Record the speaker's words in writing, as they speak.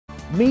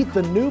Meet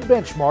the new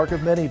benchmark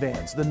of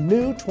minivans, the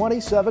new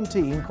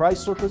 2017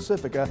 Chrysler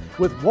Pacifica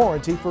with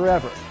warranty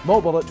forever.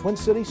 Mobile at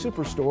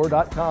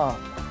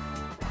TwinCitySuperstore.com.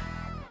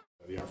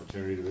 The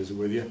opportunity to visit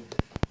with you.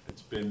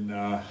 It's been,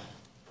 I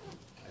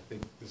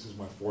think this is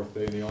my 4th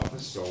day in the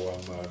office, so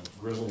I'm a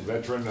grizzled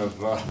veteran of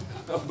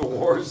the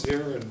wars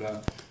here. And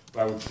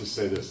I would just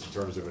say this in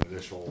terms of an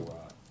initial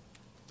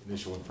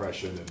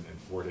impression, and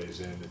 4 days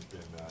in, it's been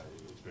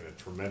a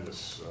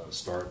tremendous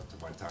start to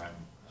my time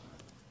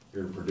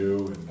here at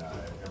Purdue, and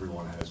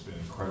everyone has been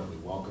incredibly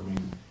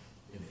welcoming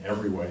in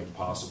every way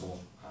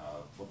possible.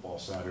 Football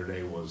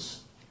Saturday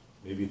was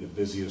maybe the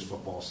busiest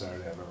football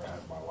Saturday I've ever had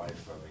in my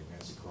life. I mean,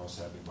 Nancy Cross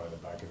had me by the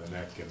back of the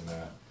neck and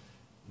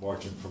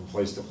marching from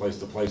place to place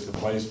to place to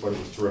place, but it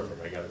was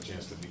terrific. I got a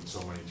chance to meet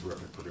so many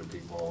terrific Purdue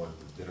people, and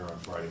the dinner on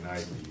Friday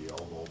night, the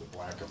Old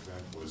Black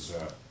event, was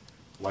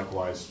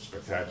likewise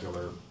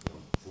spectacular. You know,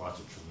 lots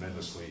of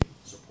tremendously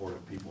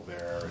supportive people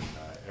there, and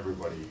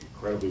everybody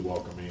incredibly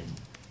welcoming.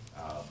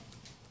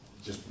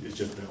 It's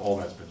just been, all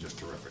that's been just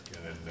terrific.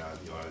 And then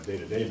you know, on a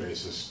day-to-day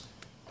basis,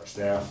 our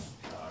staff,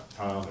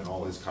 Tom and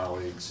all his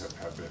colleagues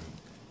have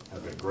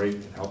been great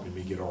in helping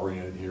me get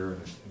oriented here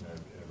in a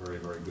very,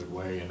 very good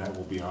way, and that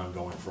will be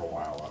ongoing for a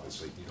while.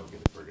 Obviously, you don't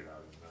get it figured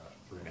out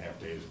in 3.5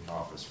 days in the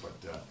office,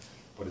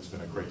 but it's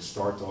been a great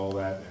start to all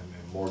that.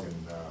 And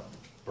Morgan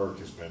Burke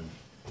has been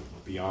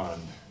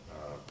beyond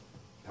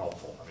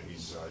helpful. I mean,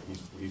 he's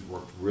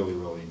worked really,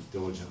 really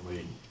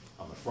diligently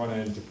on the front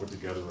end to put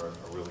together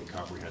a really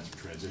comprehensive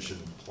transition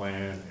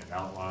plan and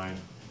outline,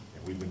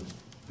 and we've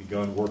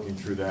begun working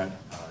through that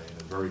in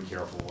a very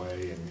careful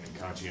way and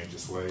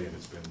conscientious way, and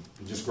it's been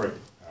just great.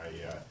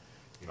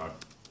 You know,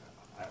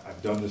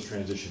 I've done this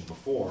transition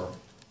before,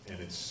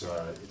 and it's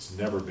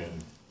never been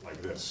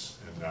like this,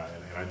 and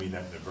I mean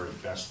that in the very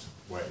best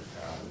way.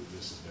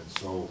 This has been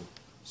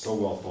so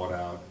well thought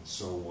out and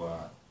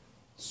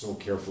so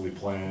carefully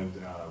planned,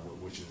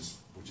 which is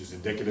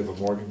indicative of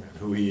Morgan and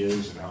who he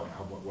is and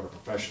what a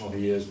professional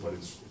he is. But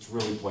it's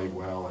really played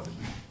well, and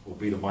will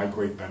be to my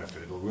great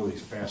benefit. It'll really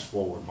fast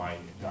forward my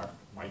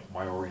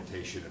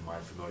orientation and my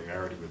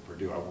familiarity with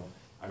Purdue. I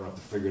don't have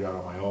to figure it out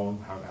on my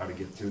own how to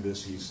get through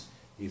this. He's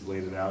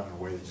laid it out in a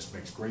way that just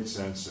makes great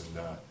sense, and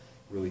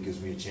really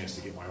gives me a chance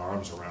to get my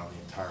arms around the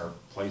entire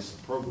place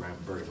and program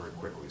very, very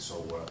quickly.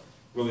 So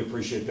really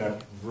appreciate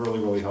that. Really,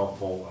 really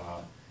helpful.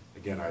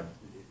 Again,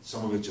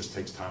 some of it just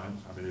takes time.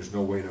 I mean, there's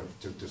no way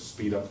to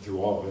speed up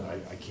through all of it.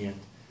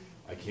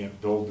 I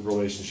can't build the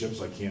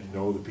relationships. I can't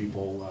know the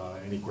people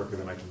any quicker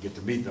than I can get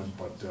to meet them.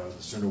 But the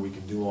sooner we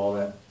can do all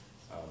that,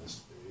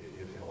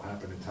 it'll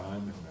happen in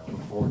time, and I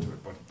look forward to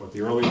it. But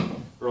the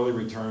early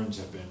returns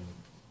have been,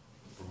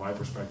 from my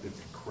perspective,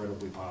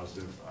 incredibly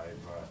positive.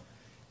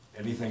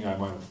 Anything I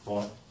might have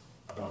thought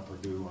about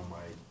Purdue on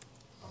my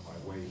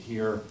way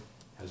here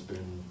has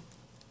been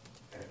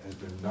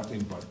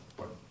nothing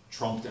but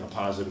trumped in a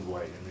positive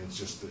way. I mean, it's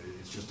just a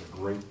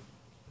great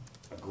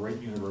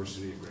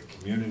university, a great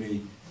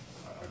community,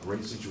 a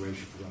great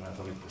situation from an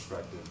athletic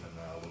perspective, and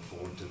I look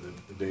forward to the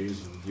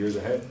days and years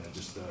ahead. And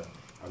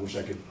I wish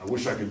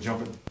I could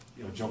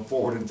jump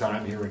forward in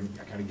time here and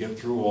kind of get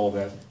through all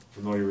that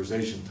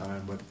familiarization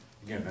time. But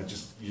again,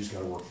 you just got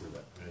to work through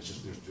that. I mean, it's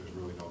just there's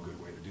really no good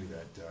way to do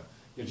that.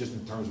 Just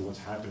in terms of what's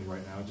happening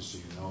right now, just so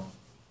you know.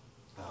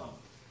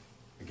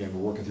 Again,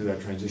 we're working through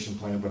that transition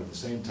plan, but at the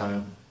same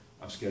time,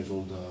 I've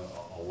scheduled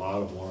a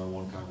lot of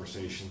one-on-one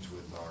conversations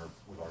with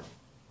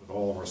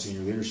all of our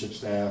senior leadership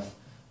staff,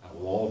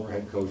 with all of our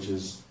head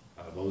coaches.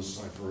 Those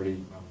I'm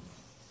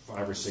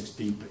 5 or 6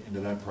 deep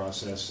into that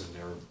process, and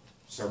there are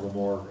several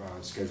more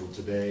scheduled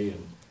today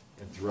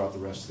and throughout the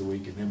rest of the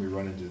week. And then we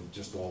run into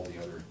just all the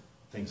other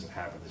things that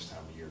happen this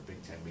time of year.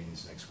 Big Ten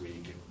meetings next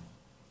week, and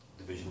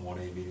Division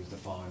 1A meetings the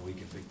following week,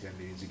 and Big Ten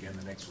meetings again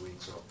the next week.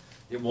 So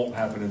it won't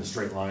happen in a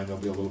straight line.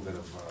 There'll be a little bit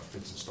of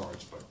fits and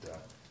starts, but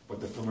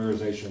the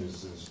familiarization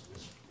is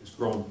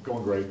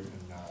going great,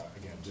 and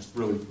again, just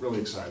really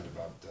excited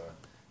about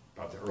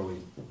the early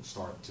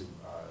start to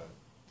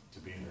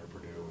being here at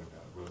Purdue, and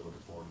really looking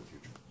forward to the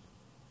future.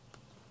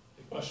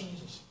 Any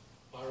questions?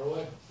 Fire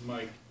away.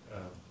 Mike,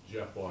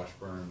 Jeff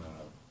Washburn,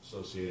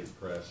 Associated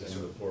Press,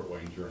 and the Fort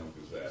Wayne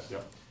Journal-Gazette.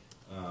 Yep.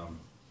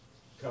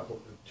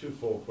 Two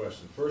full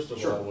questions. First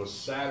of all, was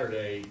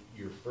Saturday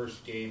your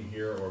first game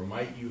here, or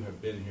might you have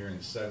been here in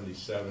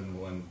 '77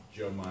 when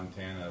Joe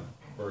Montana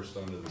burst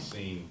onto the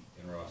scene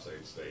in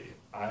Ross-Ade Stadium?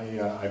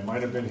 I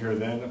might have been here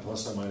then,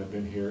 plus I might have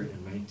been here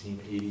in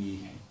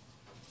 1980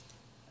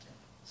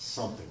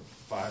 something,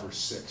 5 or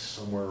 6,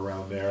 somewhere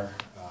around there.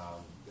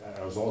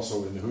 I was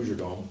also in the Hoosier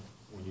Dome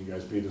when you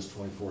guys beat us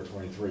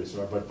 24-23.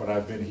 So, but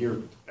I've been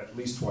here at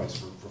least twice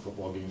for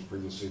football games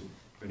previously.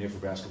 Been here for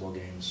basketball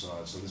games,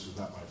 so this was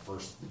not my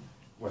first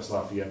West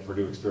Lafayette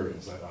Purdue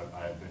experience. I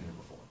have been here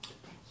before.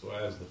 So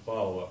as the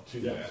follow-up to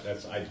that,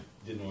 I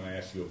didn't want to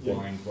ask you a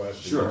blind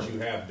question, Sure. but you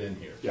have been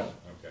here. Yeah.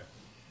 Okay.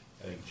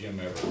 I think Jim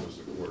Everett was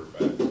the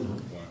quarterback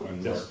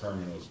when Mark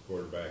Herman was the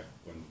quarterback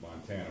when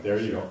Montana was there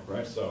you here. go.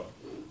 Right. So,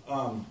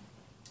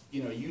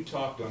 you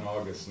talked on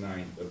August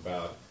 9th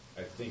about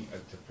I think,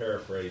 to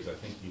paraphrase, I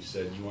think you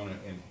said you want to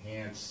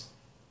enhance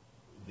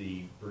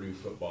the Purdue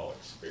football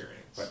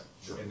experience. Right,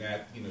 sure. And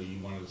that, you know, you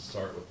wanted to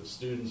start with the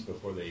students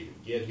before they even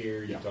get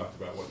here. You Yeah.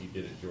 talked about what you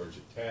did at Georgia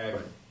Tech.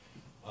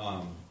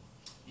 Right.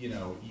 You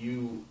know,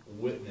 you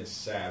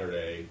witnessed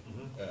Saturday,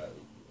 Mhm. you know,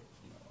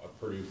 a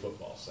Purdue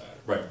football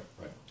Saturday. Right,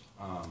 right.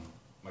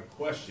 My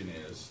question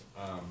is,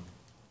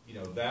 you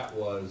know, that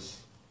was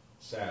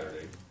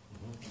Saturday,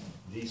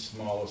 the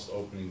smallest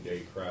opening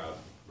day crowd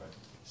Right.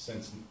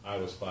 since I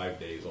was 5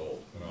 days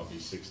old, and I'll be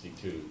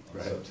 62 on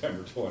Right.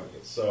 September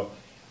 20th. So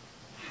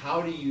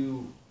how do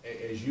you,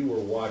 as you were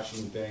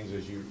watching things,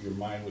 as your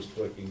mind was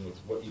clicking with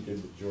what you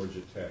did with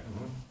Georgia Tech,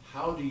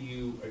 how do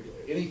you,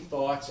 any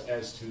thoughts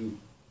as to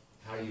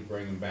how you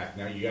bring them back?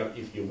 Now, you got,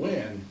 if you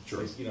win,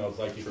 Sure. it's, you know, it's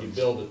like if Sure. you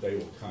build it, they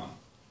will come.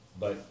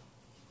 But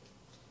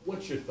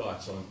what's your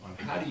thoughts on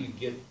how do you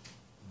get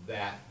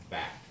that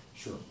back?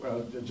 Sure.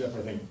 Well, Jeff,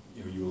 I think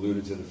you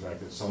alluded to the fact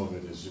that some of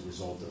it is a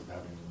result of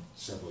having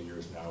several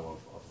years now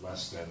of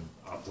less than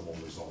optimal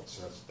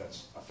results.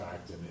 That's a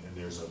fact, and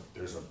there's a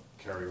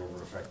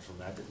carryover effect from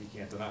that you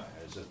can't deny.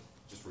 It's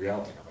just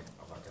reality.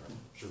 I'm not going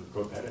to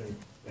sugarcoat that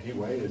any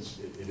way.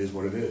 It is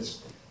what it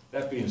is.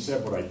 That being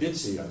said, what I did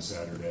see on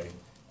Saturday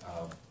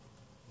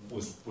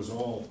was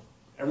all,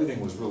 everything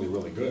was really,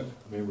 really good.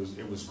 I mean,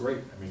 it was great.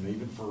 I mean,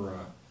 even for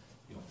a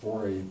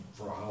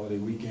holiday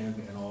weekend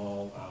and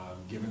all,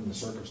 given the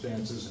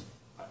circumstances,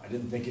 I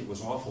didn't think it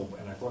was awful,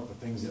 and I thought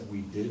the things that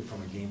we did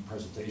from a game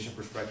presentation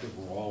perspective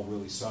were all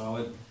really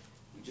solid.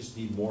 We just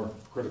need more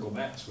critical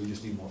mass. We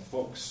just need more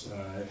folks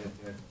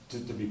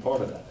to be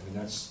part of that. I mean,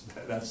 that's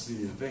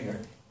the thing.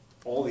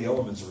 All the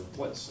elements are in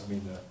place. I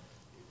mean,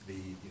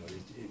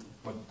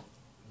 but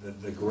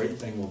the great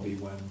thing will be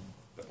when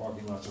the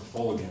parking lots are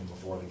full again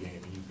before the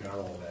game, and you've got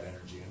all that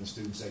energy, and the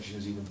student section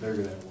is even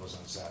bigger than it was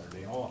on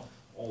Saturday. And all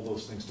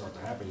those things start to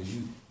happen.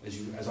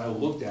 As I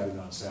looked at it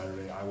on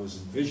Saturday, I was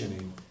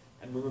envisioning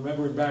and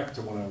remembering back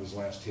to when I was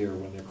last here,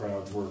 when the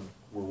crowds were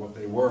what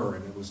they were,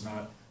 and it was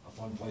not a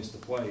fun place to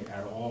play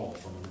at all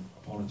from an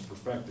opponent's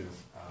perspective.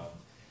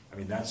 I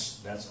mean,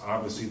 that's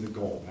obviously the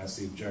goal, that's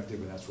the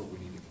objective, and that's what we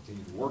need to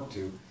continue to work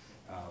to.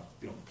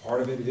 Part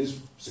of it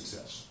is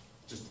success.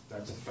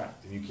 That's a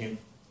fact, and you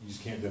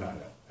just can't deny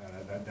that.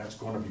 That's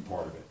going to be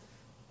part of it.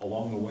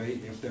 Along the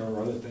way, if there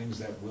are other things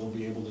that we'll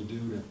be able to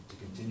do to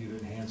continue to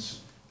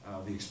enhance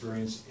the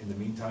experience in the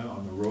meantime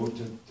on the road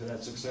to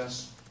that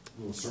success,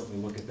 we'll certainly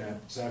look at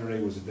that.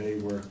 Saturday was a day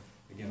where,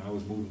 again, I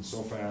was moving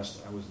so fast.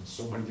 I was in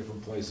so many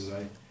different places.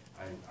 I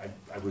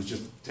was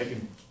just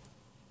taking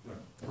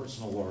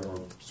personal or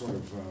sort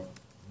of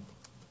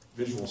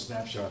visual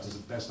snapshots as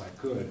best I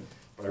could,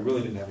 but I really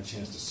didn't have a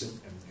chance to sit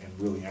and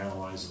really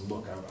analyze and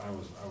look. I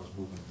was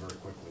moving very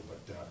quickly, but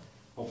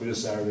hopefully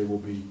this Saturday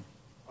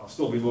I'll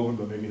still be moving,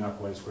 but maybe not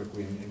quite as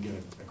quickly, and get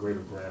a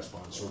greater grasp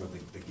on sort of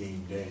the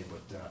game day.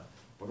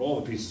 But all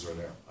the pieces are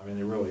there. I mean,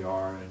 they really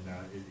are, and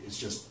it's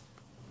just,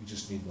 we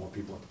just need more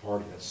people at the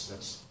party. That's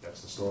the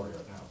story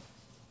right now.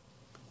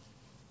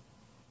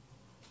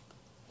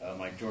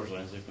 Mike, George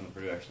Lansley from the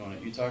Purdue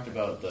Exponent. You talked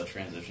about the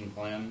transition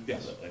plan.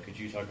 Yes. Could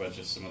you talk about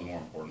just some of the more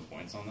important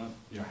points on that?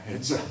 Yeah,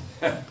 it's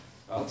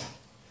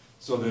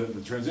so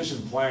the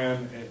transition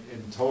plan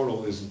in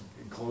total is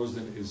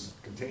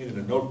contained in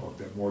a notebook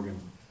that Morgan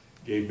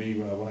gave me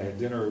when I had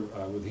dinner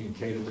with he and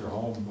Kate at their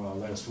home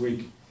last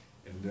week.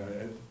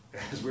 And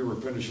as we were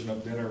finishing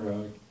up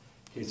dinner,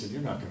 Kate said,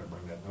 "You're not going to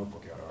bring that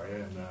notebook out, are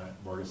you?" And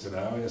Morgan said,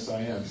 "Oh, yes,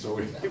 I am." So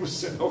he was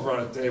sitting over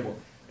on a table,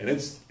 and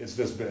it's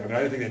this big. I mean,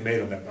 I didn't think they made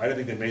them that. I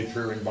didn't think they made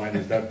 3-ring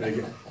binders that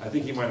big. I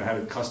think he might have had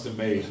it custom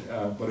made,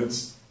 but it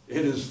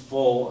is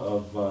full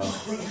of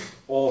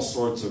all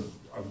sorts of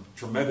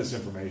tremendous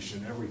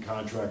information. Every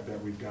contract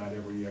that we've got,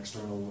 every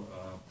external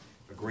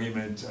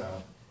agreement,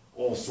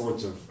 all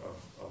sorts of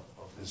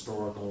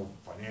historical,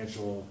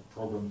 financial,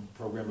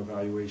 program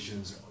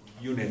evaluations.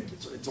 You name it,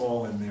 it's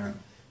all in there.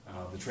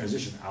 The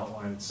transition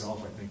outline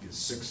itself, I think, is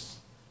six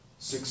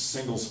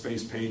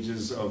single-space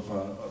pages of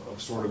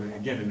sort of,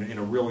 again, in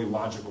a really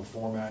logical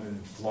format and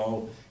in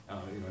flow.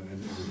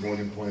 And as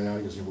Morgan pointed out,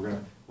 he goes,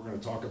 we're going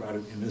to talk about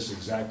it in this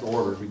exact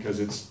order because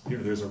it's,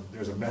 there's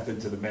a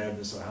method to the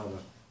madness of how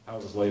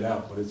it was laid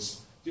out. But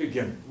it's,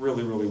 again,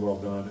 really, really well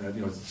done.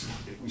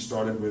 We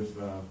started with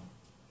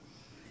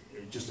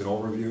just an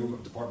overview,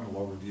 a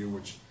departmental overview,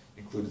 which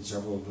included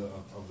several of the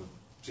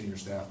senior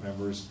staff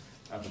members.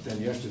 But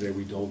then yesterday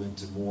we dove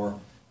into more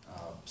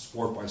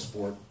sport by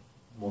sport,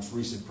 most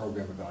recent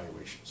program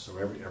evaluations. So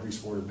every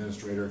sport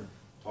administrator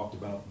talked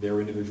about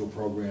their individual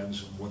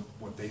programs,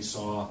 what they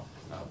saw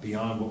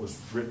beyond what was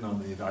written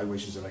on the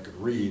evaluations that I could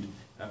read.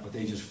 But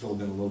they just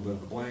filled in a little bit of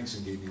the blanks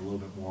and gave me a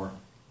little more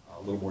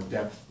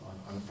depth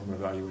from an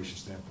evaluation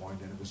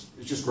standpoint. And it's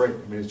just great.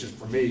 I mean, it's just,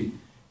 for me,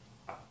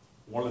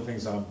 one of the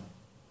things I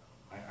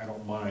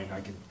don't mind.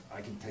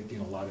 I can take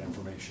in a lot of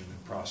information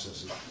and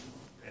process it.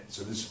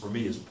 So this, for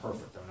me, is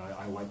perfect. I mean,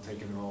 I like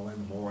taking it all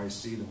in. The more I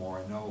see, the more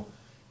I know,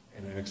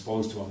 and then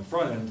exposed to on the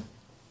front end,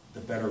 the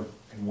better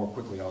and more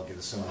quickly I'll get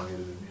assimilated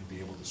and be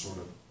able to sort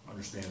of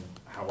understand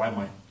how I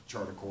might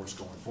chart a course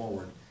going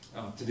forward.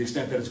 to the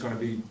extent that it's going to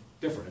be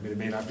different. I mean, it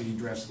may not be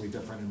drastically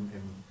different,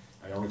 and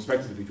I don't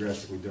expect it to be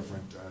drastically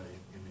different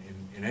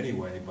in any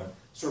way, but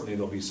certainly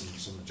there'll be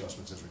some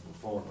adjustments as we move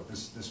forward. But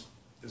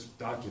this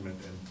document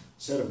and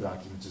set of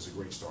documents is a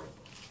great starting point.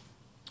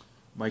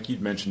 Mike,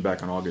 you'd mentioned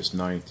back on August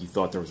 9th, you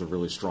thought there was a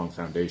really strong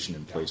foundation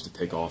in place to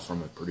take off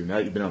from at Purdue. Now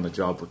you've been on the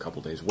job for a couple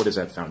of days. What is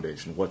that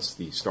foundation? What's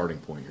the starting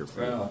point here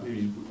for you? Well,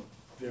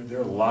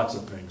 there are lots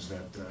of things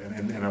that,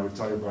 and I would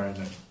tell you, Brian,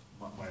 that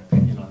my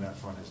opinion on that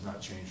front has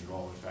not changed at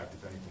all. In fact,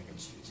 if anything,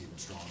 it's even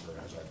stronger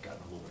as I've gotten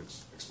a little bit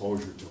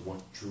exposure to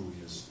what truly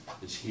is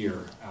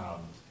here.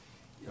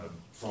 You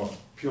know,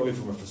 purely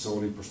from a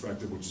facility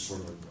perspective, which is sort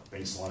of a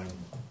baseline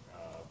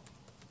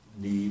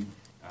need,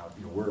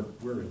 you know,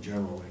 we're in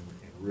general in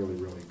really,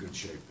 really good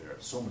shape there.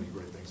 So many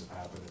great things have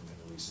happened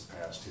in the recent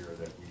past here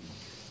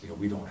that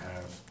we don't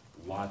have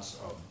lots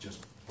of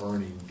just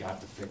burning, got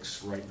to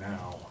fix right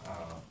now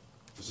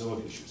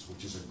facility issues,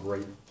 which is a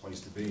great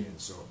place to be in.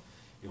 So,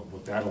 you know,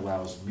 what that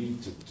allows me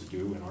to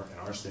do and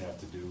our staff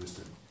to do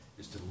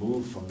is to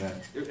move from that.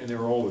 And there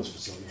are always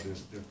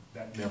facilities.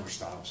 That never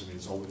stops. I mean,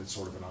 it's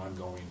sort of an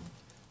ongoing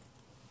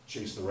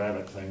chase the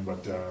rabbit thing,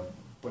 but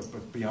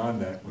beyond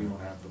that, we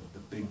don't have the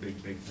big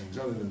things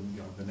other than,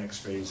 you know, the next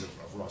phase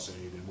of Ross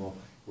Aid, and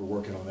we're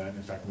working on that.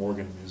 In fact,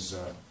 Morgan is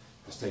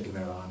taking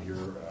that on here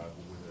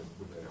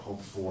with a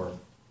hope for.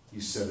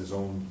 He's set his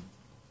own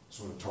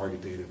sort of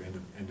target date of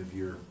end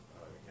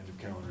of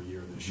calendar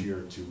year this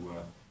year to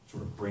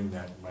sort of bring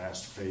that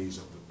last phase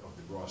of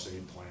the Ross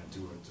Aid plan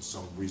to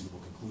some reasonable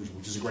conclusion,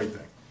 which is a great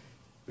thing.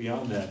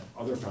 Beyond that,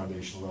 other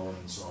foundational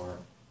elements are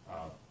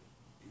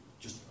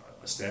just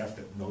a staff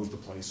that knows the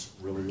place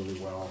really, really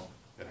well,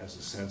 that has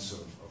a sense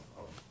of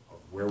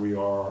where we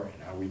are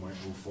and how we might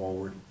move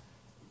forward.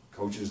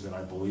 Coaches that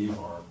I believe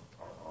are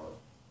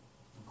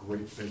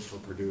great fits for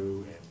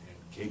Purdue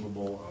and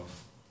capable of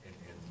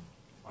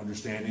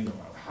understanding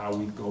of how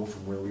we go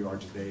from where we are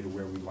today to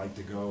where we'd like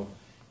to go.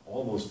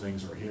 All those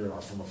things are here.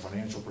 From a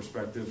financial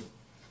perspective,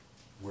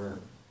 where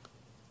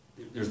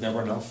there's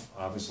never enough,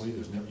 obviously.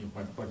 There's never,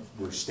 but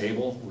we're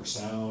stable, we're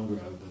sound.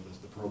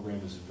 The program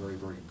is in very,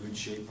 very good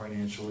shape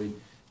financially,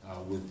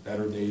 with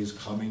better days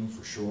coming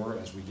for sure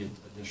as we get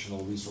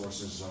additional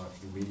resources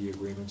through media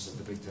agreements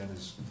that the Big Ten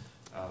is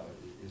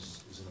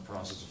in the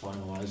process of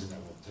finalizing. That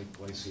will take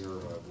place here.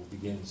 Will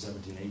begin in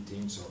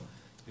 17-18. So,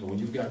 you know, when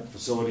you've got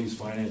facilities,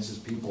 finances,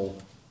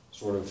 people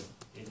sort of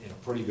in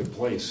a pretty good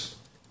place,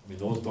 I mean,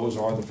 those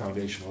are the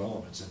foundational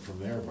elements. And from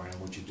there, Brian,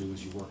 what you do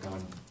is you work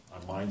on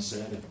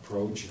mindset and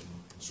approach and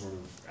sort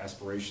of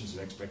aspirations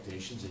and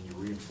expectations, and you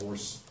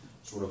reinforce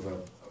sort of a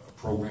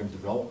program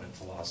development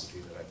philosophy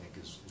that I think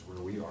is where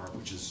we are,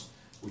 which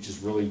is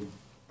really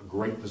a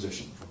great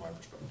position from my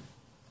perspective.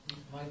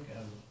 Mike,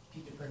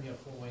 Pete DePremio,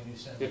 Fort Wayne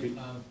News Center.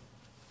 Yeah,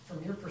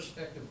 from your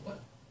perspective,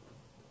 what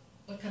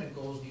kind of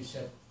goals do you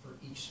set for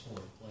each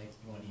sport? Like,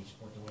 you want each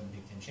sport to win the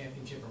Big Ten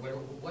championship, or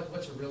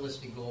what's a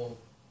realistic goal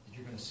that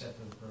you're going to set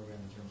for the program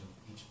in terms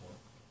of each sport?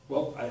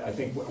 Well, I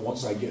think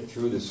once I get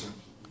through this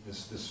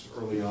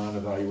early on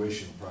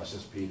evaluation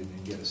process, Pete,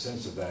 and get a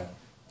sense of that,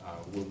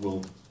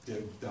 we'll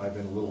dive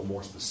in a little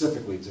more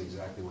specifically to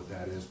exactly what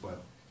that is.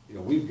 But, you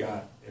know, we've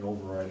got an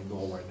overriding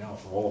goal right now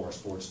for all of our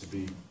sports to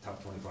be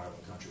top 25 in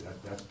the country.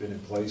 That's been in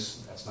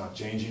place. That's not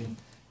changing.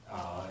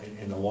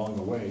 And along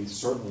the way,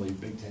 certainly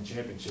Big Ten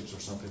championships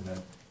are something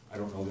that I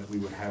don't know that we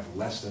would have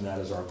less than that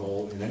as our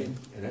goal in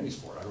any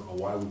sport. I don't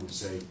know why we would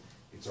say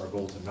it's our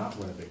goal to not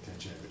win a Big Ten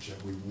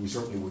championship. We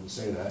certainly wouldn't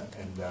say that.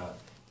 And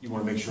you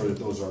want to make sure that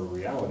those are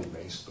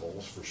reality-based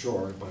goals for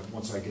sure. But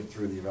once I get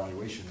through the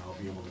evaluation, I'll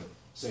be able to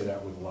say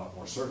that with a lot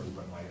more certainty.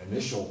 But my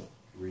initial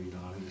read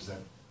on it is that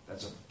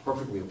that's a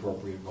perfectly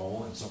appropriate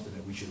goal and something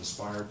that we should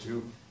aspire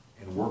to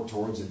and work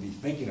towards and be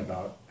thinking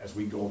about as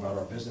we go about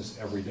our business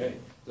every day.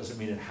 Doesn't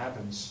mean it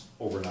happens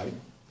overnight.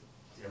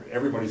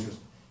 Everybody's, you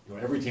know,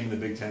 every team in the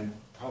Big Ten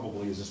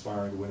probably is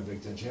aspiring to win a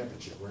Big Ten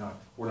championship. We're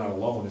not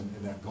alone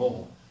in that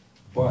goal.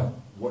 But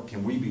what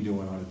can we be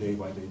doing on a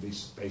day-by-day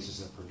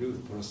basis at Purdue to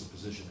put us in a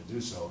position to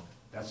do so?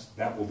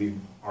 That will be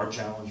our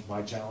challenge,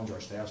 my challenge, our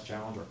staff's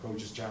challenge, our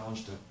coach's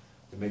challenge to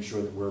make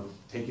sure that we're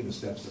taking the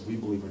steps that we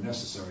believe are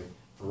necessary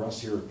for us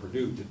here at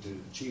Purdue to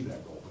achieve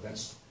that goal. But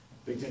that's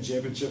Big Ten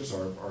championships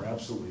are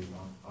absolutely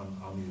on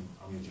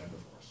the agenda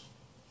for us.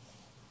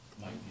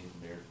 Mike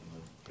Baird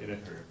from the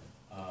Paper.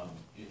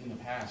 In the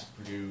past,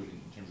 Purdue,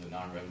 in terms of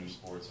non-revenue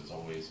sports, has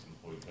always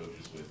employed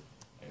coaches with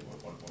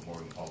what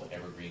Morgan called the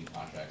evergreen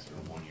contracts, or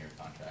one-year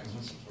contracts,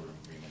 with some sort of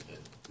agreement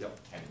that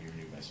had to be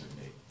renewed by a certain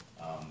date.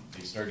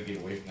 They started to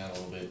get away from that a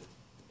little bit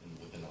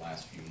within the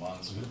last few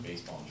months with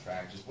baseball and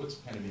track. Just what's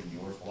kind of been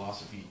your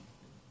philosophy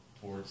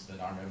towards the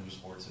non-revenue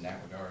sports in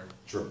that regard?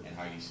 Sure. And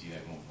how do you see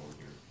that going forward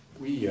here?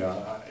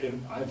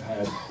 I've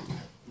had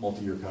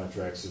multi-year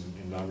contracts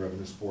in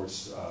non-revenue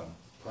sports,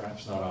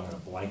 perhaps not on a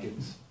blanket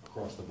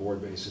across the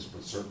board basis,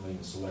 but certainly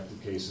in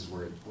selected cases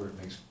where it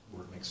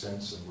makes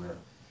sense and where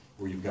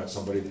you've got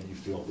somebody that you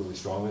feel really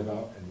strongly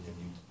about and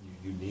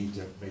you need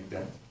to make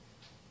that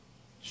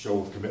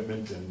show of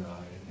commitment and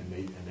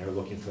they're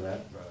looking for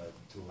that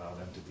to allow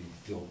them to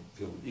feel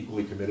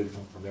equally committed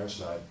from their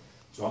side.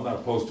 So I'm not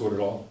opposed to it at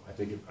all. I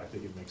think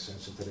it makes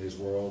sense in today's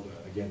world.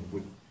 Again,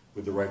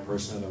 with the right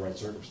person and the right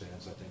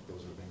circumstance, I think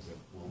those are things that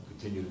we'll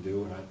continue to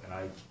do.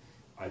 And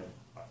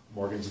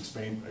Morgan's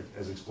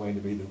has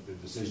explained to me the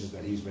decisions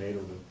that he's made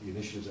or the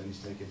initiatives that he's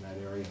taken in that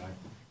area, and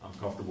I'm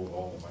comfortable with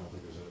all of them. I don't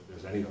think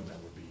there's any of them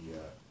that would be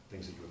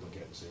things that you would look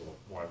at and say,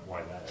 well,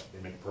 why that? They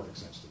make perfect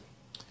sense to me.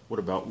 What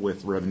about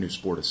with revenue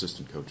sport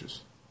assistant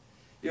coaches?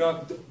 You know,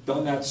 I've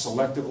done that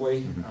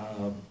selectively.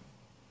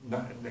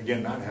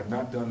 Have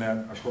not done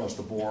that across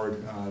the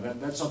board.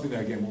 That's something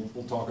that, again,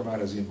 we'll talk about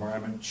as the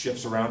environment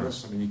shifts around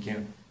us. I mean,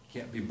 you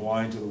can't be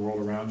blind to the world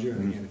around you.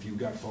 And again, if you've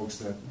got folks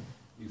that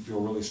you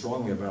feel really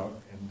strongly about,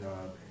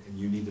 and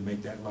you need to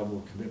make that level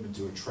of commitment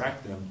to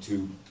attract them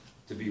to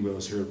be with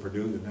us here at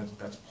Purdue, then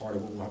that's part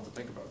of what we'll have to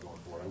think about going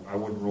forward. I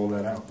wouldn't rule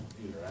that out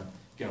either.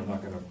 I'm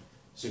not going to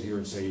sit here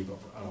and say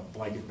on a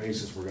blanket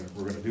basis we're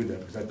going to do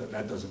that, because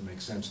that doesn't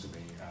make sense to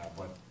me.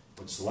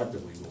 But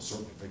selectively, we'll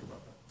certainly think about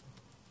that.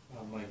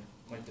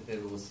 Mike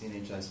Bobinski with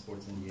CNHI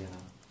Sports Indiana.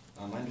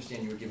 I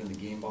understand you were given the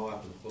game ball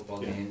after the football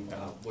game.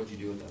 What'd you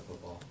do with that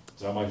football?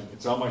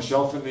 It's on my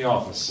shelf in the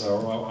office,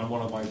 on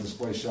one of my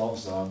display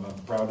shelves. I'm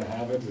proud to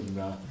have it,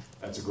 and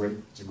it's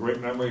a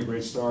great memory, a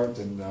great start,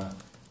 and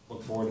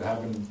look forward to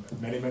having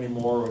many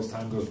more as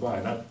time goes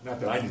by. Not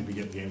that I need to be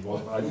getting the game ball,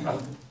 but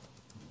I'll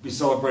be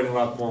celebrating a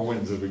lot more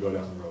wins as we go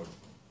down the road.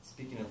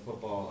 Speaking of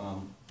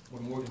football,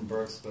 when Morgan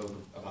Burke spoke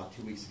about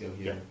 2 weeks ago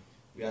here,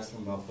 we asked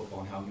him about football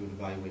and how he would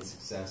evaluate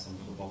success on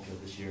the football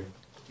field this year.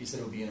 He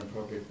said it would be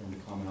inappropriate for him to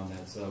comment on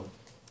that. So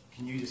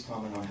can you just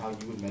comment on how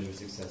you would measure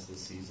success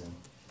this season?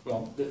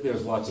 Well,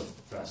 there's lots of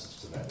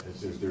facets to that.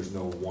 There's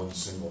no one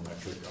single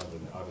metric other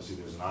than, obviously,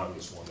 there's an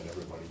obvious one that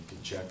everybody can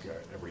check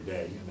every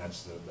day, and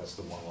that's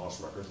the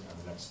one-loss record. I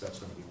mean, that's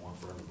going to be one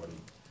for everybody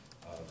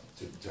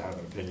to have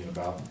an opinion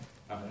about,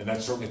 and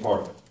that's certainly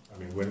part of it. I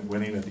mean,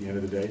 winning at the end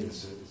of the day,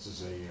 this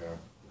is a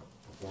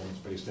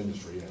performance-based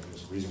industry, and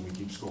there's a reason we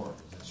keep score.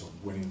 And so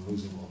winning and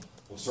losing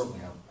will certainly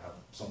have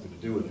something to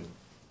do with it.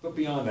 But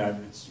beyond that,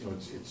 it's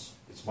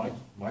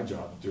my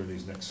job during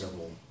these next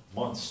several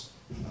months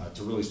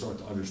to really start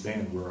to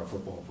understand where our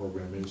football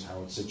program is,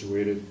 how it's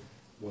situated,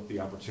 what the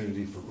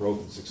opportunity for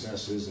growth and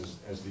success is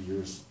as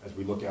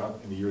we look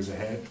out in the years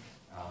ahead,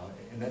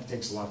 and that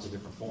takes lots of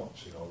different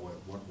forms. You know,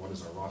 what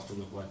does our roster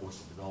look like? What's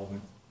the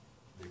development,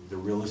 the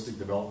realistic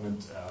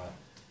development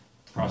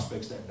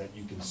prospects that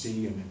you can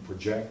see and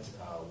project?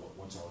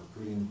 What's our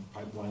recruiting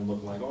pipeline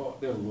look like? Oh,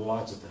 there are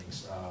lots of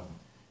things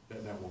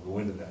that will go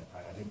into that.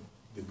 I think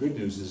the good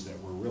news is that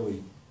we're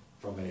really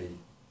from an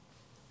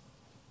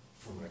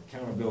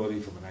accountability,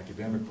 from an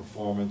academic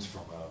performance,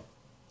 from a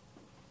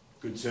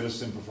good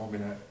citizen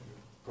performing.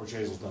 Coach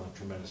Hazel's done a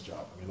tremendous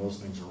job. I mean, those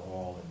things are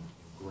all in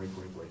great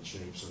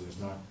shape. So there's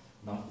not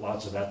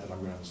lots of that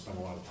I'm going to spend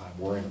a lot of time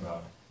worrying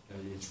about.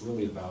 It's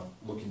really about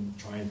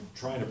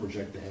trying to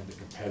project ahead the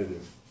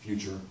competitive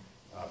future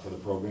for the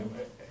program.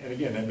 And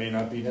again, that may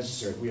not be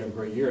necessary. If we have a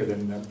great year,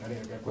 then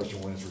that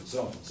question will answer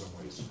itself in some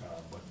ways.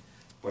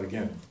 But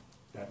again,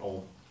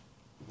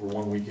 we're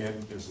 1 week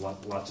in. There's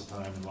lots of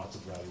time and lots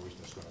of evaluation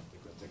that's going to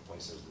take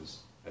place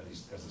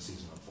as the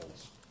season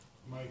unfolds.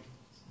 Mike,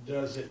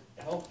 does it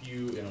help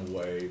you in a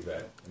way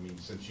that, I mean,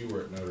 since you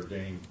were at Notre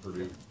Dame,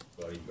 Purdue,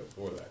 but even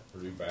before that,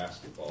 Purdue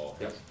basketball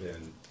has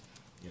been,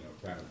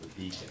 kind of the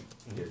beacon.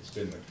 It's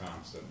been the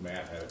constant.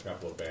 Matt had a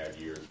couple of bad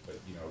years, but,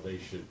 they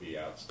should be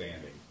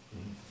outstanding.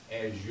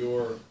 As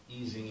you're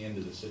easing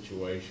into the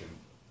situation,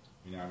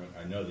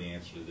 I know the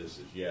answer to this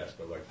is yes,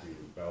 but I'd like for you to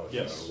embellish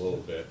on it a little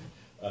bit.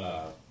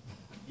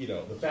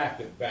 The fact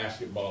that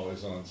basketball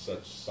is on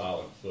such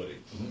solid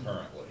footing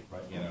currently,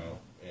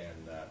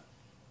 and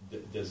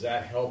does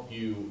that help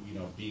you,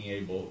 being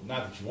able,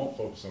 not that you won't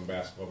focus on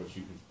basketball, but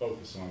you can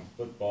focus on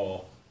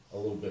football a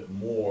little bit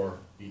more,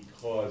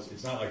 because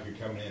it's not like you're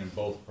coming in and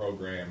both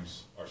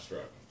programs are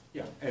struggling.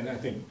 Yeah, and I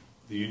think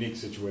the unique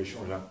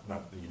situation, or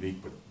not the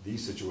unique, but the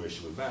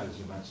situation with Matt is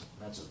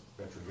Matt's a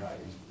veteran guy.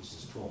 He's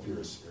his 12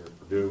 years here at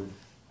Purdue.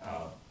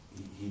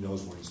 He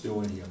knows what he's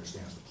doing. He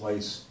understands the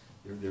place.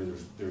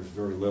 There's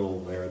very little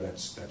there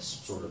that's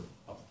sort of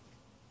up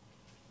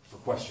for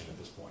question at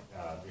this point.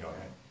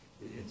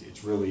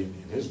 It's really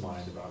in his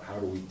mind about how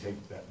do we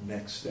take that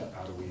next step?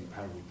 How do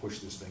we push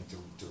this thing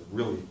to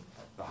really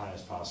the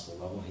highest possible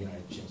level? He and I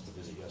had a chance to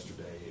visit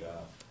yesterday.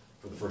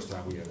 For the first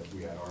time, we had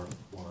our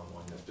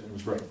one-on-one yesterday. It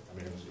was great. I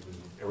mean, it was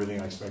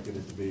everything I expected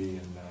it to be,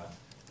 and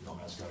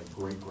Matt's got a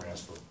great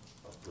grasp of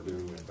Purdue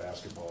and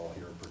basketball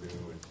here at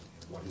Purdue, and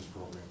what his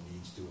program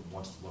needs to and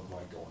wants to look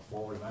like going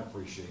forward. And I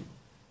appreciate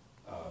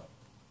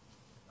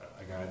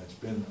a guy that's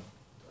been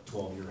a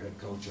 12-year head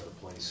coach at a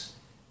place.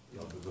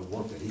 The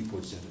work that he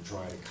puts in to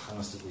try to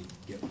constantly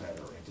get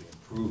better and to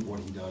improve what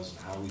he does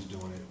and how he's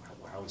doing it,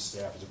 how his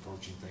staff is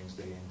approaching things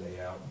day in,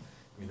 day out.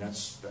 I mean,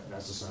 that's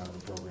the sign of a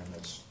program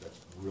that's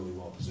really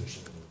well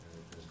positioned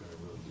and is going to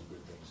really do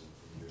good things in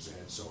the years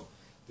ahead. So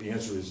the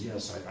answer is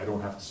yes. I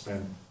don't have to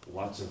spend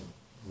lots of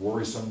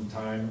worrisome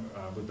time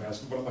with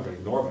basketball. I'm not going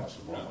to ignore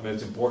basketball. I mean,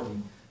 it's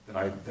important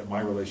that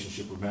my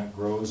relationship with Matt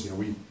grows. You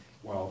know,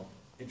 while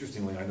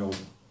interestingly, I know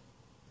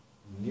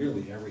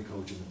nearly every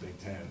coach in the Big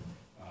Ten,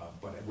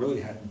 but it really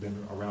hadn't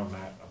been around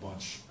Matt a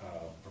bunch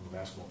from a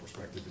basketball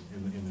perspective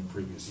in the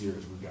previous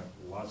years. We've got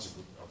lots of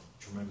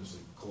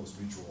tremendously close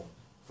mutual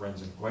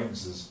friends and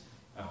acquaintances.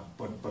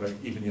 But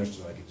even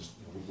yesterday, I could just,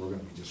 you know, we're going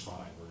to be just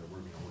fine. We're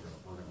going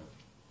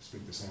to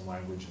speak the same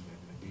language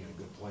and be in a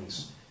good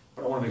place.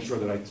 But I want to make sure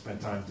that I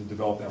spend time to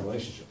develop that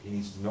relationship. He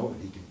needs to know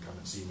that he can come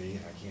and see me.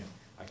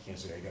 I can't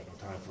say I got no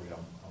time for you.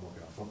 I'm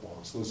working on football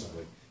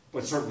exclusively.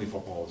 But certainly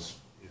football is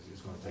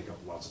going to take up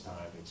lots of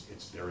time.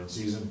 They're in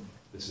season.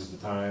 This is the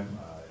time.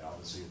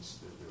 Obviously,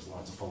 there's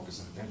lots of focus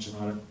and attention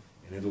on it,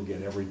 and it'll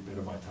get every bit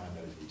of my time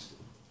that it needs to.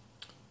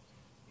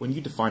 When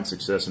you define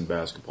success in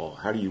basketball,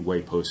 how do you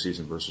weigh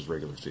postseason versus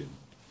regular season?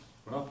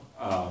 Well,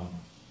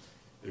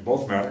 they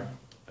both matter.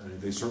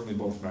 They certainly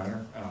both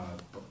matter.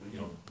 But, you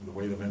know, the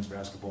way the men's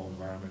basketball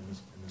environment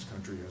in this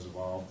country has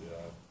evolved, you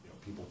know,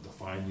 people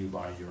define you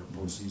by your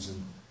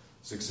postseason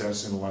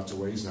success in lots of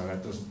ways. Now,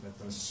 that's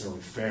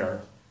necessarily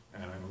fair,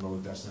 and I don't know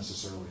that that's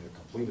necessarily a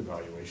complete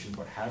evaluation,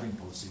 but having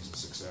postseason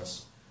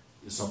success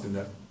is something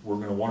that we're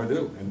going to want to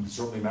do, and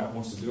certainly Matt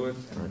wants to do it,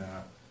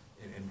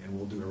 and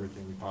we'll do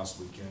everything we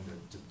possibly can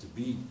to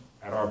be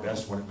at our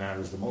best when it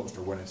matters the most,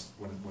 or when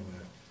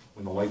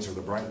the lights are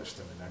the brightest.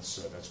 I mean,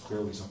 that's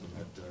clearly something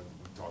that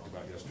we talked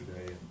about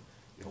yesterday, and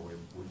you know,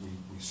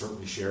 we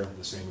certainly share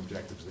the same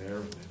objectives there,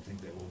 and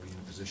think that we'll be in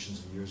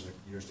positions in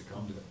years to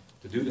come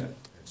to do that.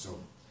 And so,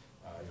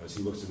 you know, as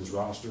he looks at his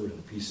roster and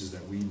the pieces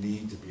that we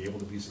need to be able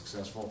to be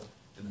successful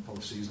in the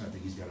postseason, I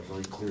think he's got a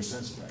very clear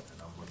sense of that,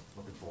 and I'm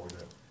looking forward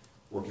to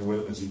working with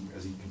him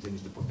as he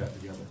continues to put that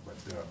together.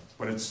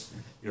 But it's,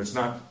 you know,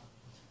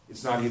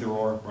 it's not either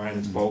or, Ryan.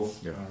 It's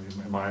both. Yeah.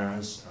 In my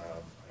eyes,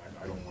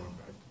 I don't want to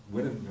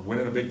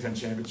winning a Big Ten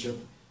championship,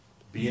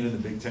 being in the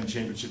Big Ten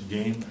championship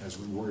game as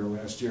we were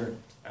last year.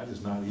 That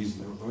is not easy.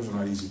 Those are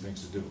not easy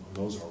things to do. And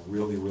those are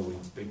really, really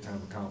big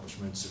time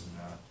accomplishments.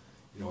 And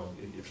you know,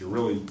 if you're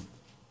really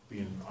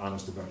being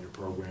honest about your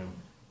program,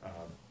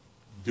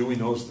 doing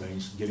those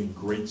things, getting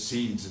great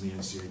seeds in the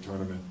NCAA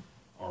tournament,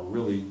 are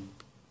really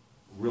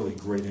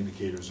great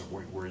indicators of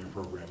where your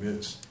program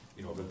is.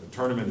 You know, that the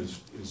tournament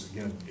is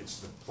again, it's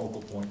the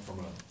focal point from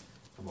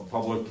a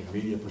public and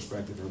media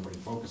perspective. Everybody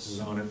focuses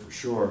on it for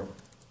sure,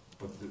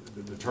 but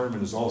the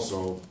tournament is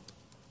also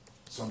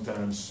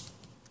sometimes,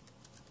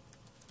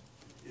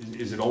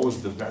 is it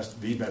always the best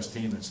team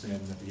that's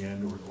standing at the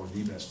end, or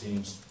the best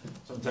teams?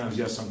 Sometimes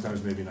yes,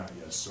 sometimes maybe not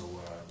yes. So,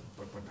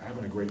 but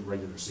having a great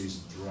regular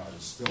season throughout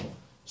is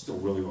still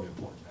really, really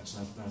important. That's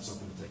not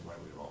something to take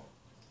lightly at all.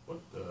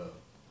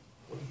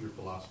 What is your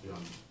philosophy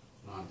on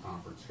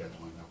non-conference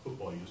scheduling? Now,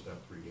 football used to have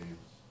 3 games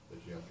that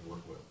you have to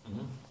work with,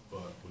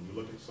 but when you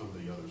look at some of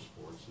the other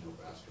sports, you know,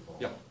 basketball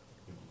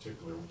in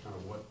particular,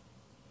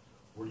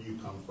 where do you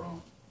come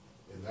from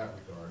in that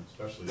regard,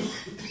 especially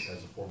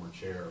as a former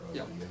chair of the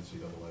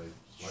NCAA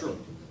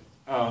selection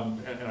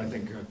committee? And I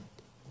think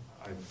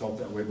I felt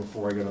that way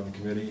before I got on the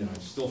committee, and I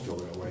still feel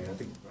that way. I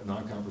think a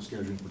non-conference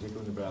scheduling,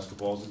 particularly in the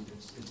basketballs,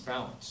 it's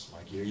balance.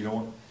 Like you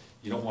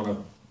don't want to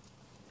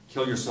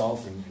kill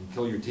yourself and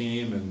kill your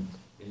team and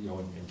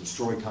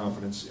destroy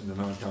confidence in the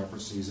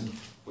non-conference season,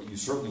 but you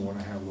certainly want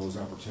to have those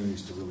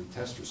opportunities to really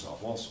test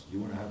yourself also. You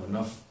want to have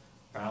enough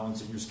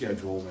balance in your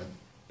schedule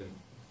that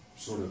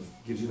sort of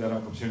gives you that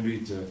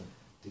opportunity to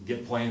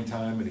get playing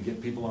time and to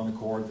get people on the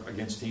court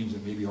against teams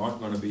that maybe aren't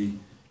going to be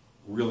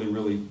really,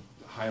 really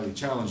highly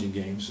challenging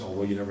games,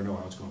 although you never know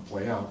how it's going to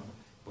play out.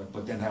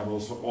 But then have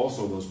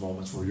also those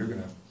moments where you're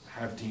going to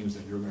have teams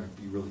that you're going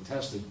to be really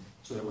tested,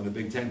 so that when the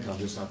Big Ten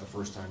comes, it's not the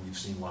first time you've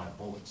seen live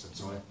bullets. And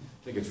so I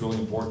think it's really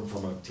important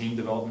from a team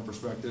development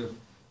perspective,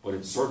 but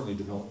it's certainly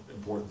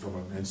important from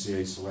an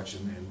NCAA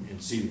selection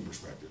and seeding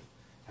perspective.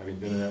 Having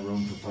been in that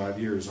room for 5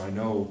 years, I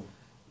know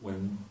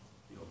when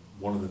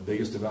one of the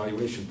biggest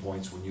evaluation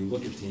points when you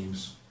look at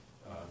teams,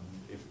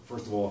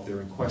 first of all, if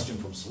they're in question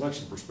from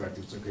selection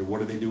perspective, it's okay, what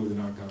do they do with the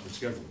non-conference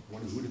schedule?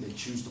 Who do they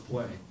choose to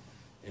play?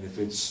 And if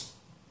it's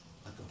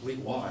a complete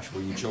wash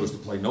where you chose to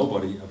play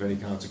nobody of any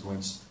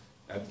consequence,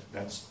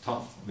 that's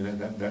tough. I mean,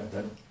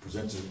 that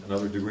presents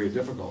another degree of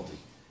difficulty.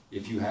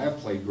 If you have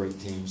played great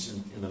teams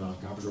in the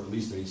non-conference, or at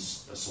least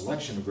a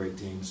selection of great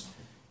teams,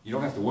 you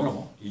don't have to win them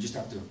all. You just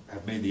have to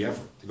have made the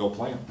effort to go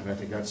play them. And I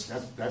think that's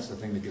the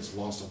thing that gets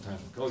lost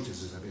sometimes with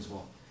coaches, is that they say,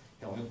 well,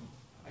 hell,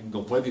 I can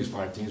go play these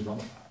 5 teams,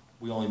 but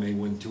we only may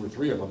win 2 or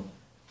 3 of them.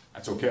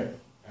 That's okay.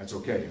 That's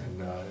okay.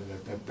 And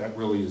that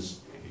really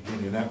is,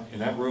 again, in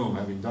that room,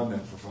 having done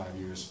that for 5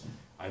 years,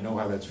 I know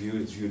how that's viewed.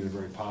 It's viewed in a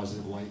very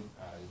positive light.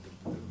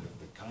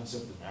 The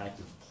concept and act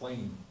of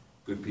playing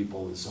good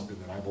people is something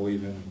that I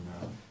believe in,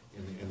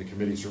 and the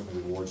committee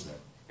certainly rewards that.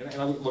 And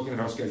I'm looking at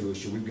our schedule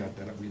this year. We've got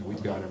that.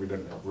 We've got every bit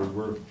of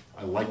that.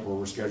 I like where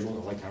we're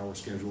scheduled. I like how we're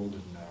scheduled,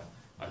 and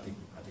I think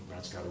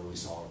Matt's got a really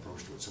solid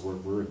approach to it. So we're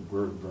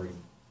very,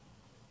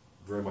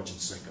 very much in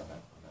sync on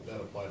that. Does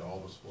that apply to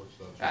all the sports,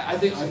 though? I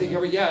think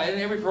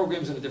every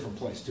program's in a different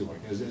place too.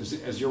 Like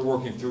as you're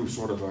working through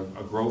sort of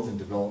a growth and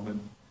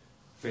development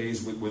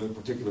phase with a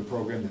particular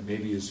program that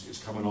maybe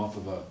is coming off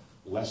of a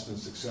less than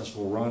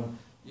successful run,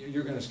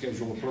 you're going to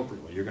schedule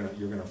appropriately. You're going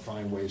to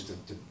find ways to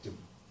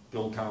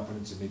build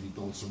confidence and maybe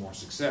build some more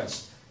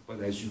success. But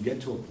as you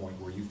get to a point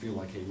where you feel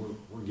like, hey,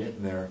 we're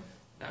getting there,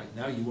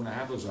 now you want to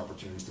have those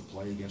opportunities to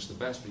play against the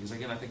best, because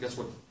again, I think that's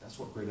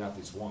what great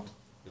athletes want.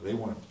 They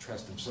want to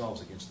test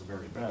themselves against the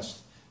very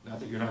best.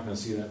 Not that you're not going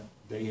to see that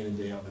day in and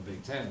day out in the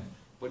Big Ten,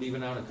 but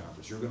even out of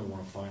conference, you're going to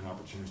want to find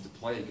opportunities to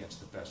play against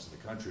the best in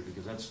the country,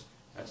 because that's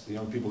the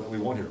young people that we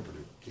want here at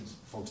Purdue, kids,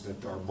 folks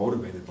that are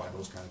motivated by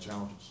those kind of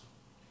challenges.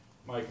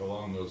 Mike,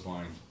 along those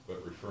lines,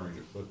 but referring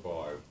to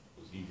football, I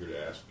was eager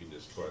to ask you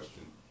this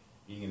question.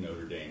 Being a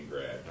Notre Dame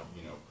grad,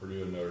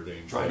 Purdue and Notre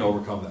Dame. Trying to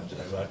overcome that.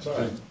 That's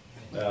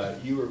right.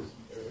 You were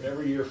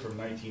every year from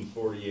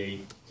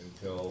 1948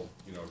 until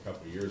a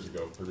couple of years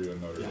ago. Purdue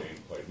and Notre Dame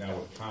played. Now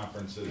with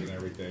conferences and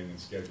everything and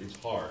schedule,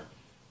 it's hard.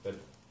 But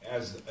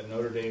as a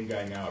Notre Dame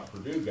guy now, a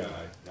Purdue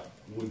guy,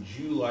 would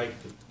you like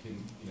to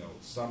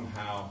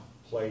somehow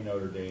play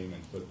Notre Dame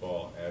in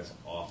football as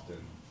often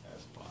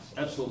as possible?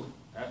 Absolutely.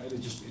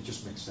 It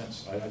just makes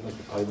sense. I'd like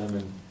to play them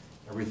in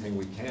everything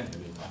we can. I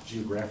mean,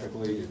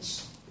 geographically,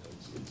 it's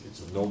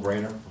a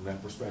no-brainer from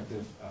that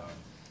perspective.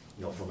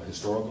 From a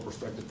historical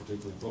perspective,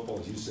 particularly in football,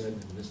 as you said,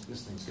 and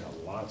this thing's got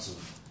lots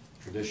of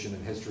tradition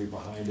and history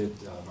behind it.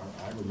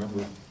 I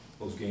remember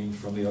those games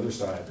from the other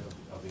side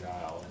of the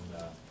aisle,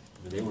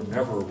 and they were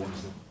never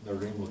ones that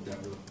Notre Dame looked at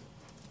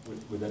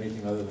with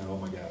anything other than, oh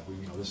my God,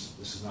 this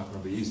is not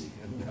going to be easy.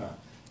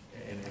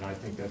 And I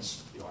think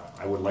that's,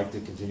 I would like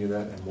to continue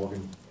that, and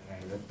Morgan,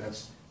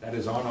 that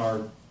is on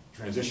our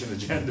transition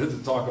agenda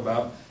to talk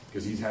about,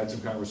 because he's had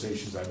some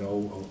conversations, I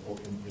know,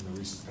 in the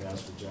recent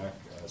past with Jack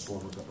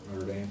Swarbrick up at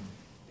Notre Dame,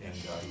 and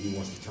he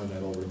wants to turn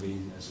that over to me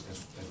as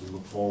we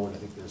look forward. I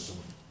think there's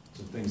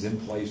some things in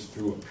place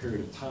through a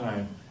period of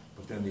time,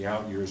 but then the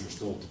out years are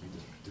still to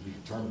be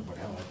determined. But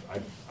hell,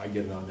 I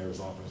get it on there as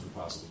often as we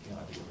possibly can.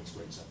 I think it makes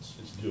great sense.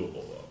 It's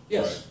doable, though.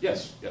 Yes, right?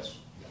 yes.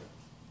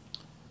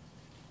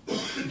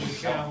 The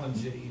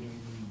challenge that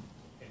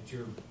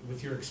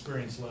with your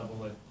experience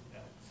level,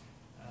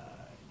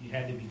 you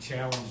had to be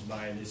challenged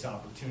by this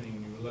opportunity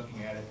when you were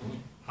looking at it.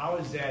 How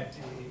is that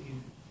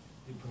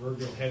the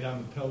proverbial head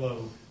on the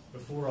pillow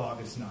before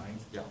August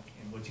 9th? Yeah.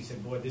 And what you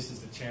said, boy, this is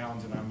the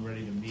challenge and I'm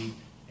ready to meet.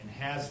 And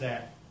have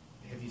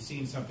you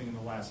seen something in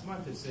the last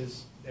month that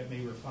says that may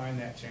refine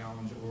that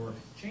challenge or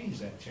change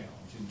that challenge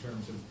in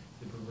terms of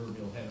the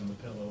proverbial head on the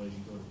pillow as you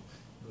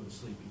go to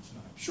sleep each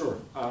night? Sure.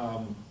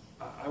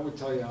 I would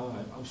tell you,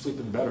 Alan, I'm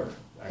sleeping better,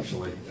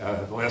 actually,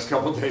 the last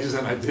couple of days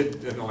than I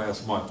did in the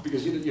last month.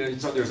 Because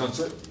there's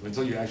uncertainty.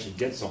 Until you actually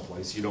get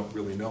someplace, you don't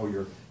really know.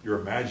 You're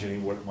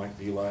imagining what it might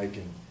be like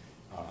and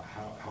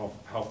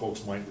how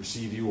folks might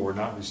receive you or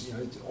not receive.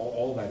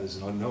 All that is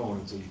an unknown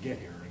until you get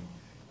here. And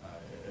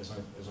as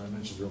I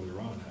mentioned earlier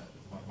on,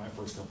 my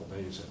first couple of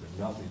days have been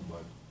nothing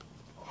but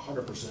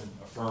 100%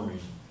 affirming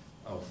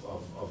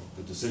of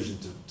the decision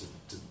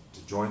to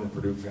join the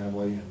Purdue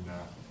family,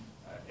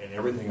 and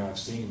everything I've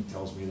seen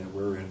tells me that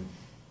we're in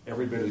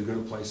every bit as good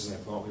a place as I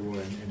thought we were,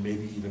 and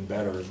maybe even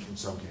better in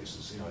some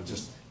cases.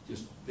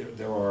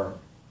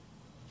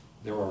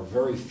 There are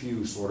very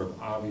few sort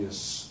of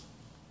obvious,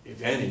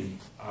 if any,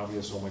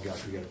 obvious. Oh my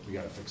gosh, we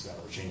got to fix that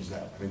or change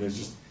that. I mean,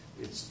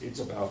 it's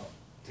about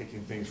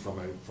taking things from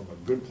a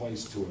good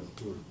place to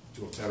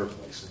a better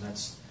place, and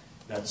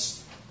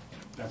that's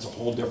a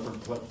whole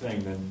different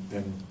thing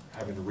than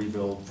having to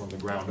rebuild from the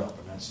ground up,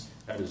 and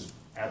that is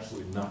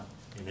absolutely not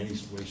in any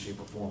way, shape,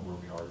 or form where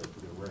we are at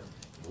Purdue.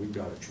 We've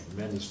got a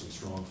tremendously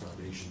strong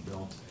foundation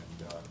built,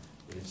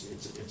 and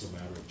it's a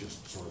matter of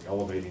just sort of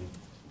elevating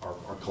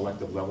our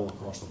collective level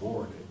across the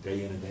board,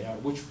 day in and day out,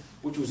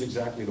 which was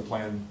exactly the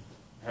plan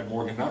had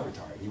Morgan not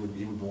retired. He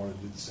would want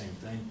to do the same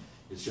thing.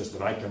 It's just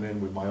that I come in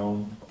with my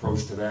own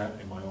approach to that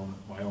and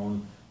my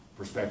own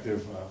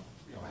perspective.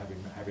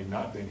 Having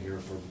not been here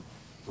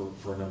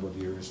for a number of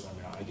years, I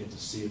mean, I get to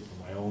see it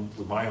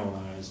with my own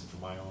eyes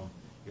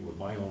and with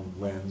my own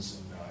lens,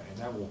 and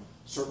that will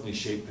certainly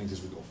shape things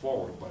as we go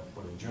forward.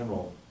 But in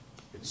general,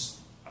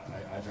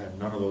 I've had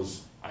none of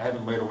those. I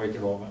haven't laid awake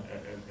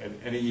at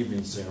any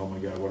evening saying, "Oh my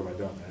God, what have I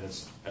done?"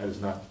 That's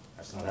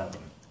not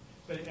happening.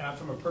 But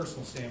from a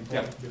personal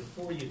standpoint,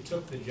 before you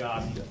took the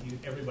job,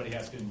 everybody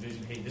has to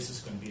envision, hey, this is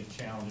going to be a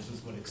challenge. This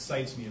is what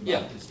excites me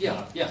about this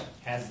job. Yeah.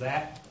 Has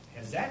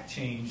that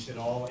changed at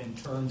all in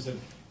terms of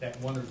that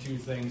one or two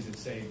things that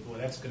say, boy,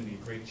 that's going to be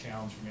a great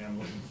challenge for me, I'm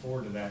looking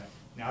forward to that?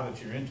 Now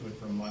that you're into it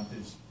for a month,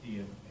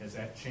 has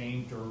that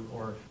changed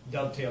or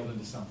dovetailed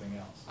into something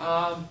else?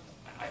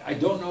 I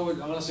don't know.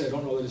 Honestly, I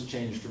don't know that it's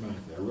changed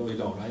dramatically. I really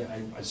don't.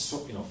 I saw,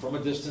 from a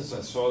distance,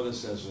 I saw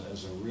this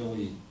as a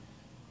really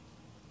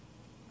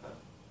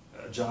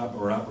a job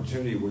or an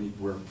opportunity where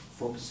we're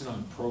focusing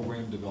on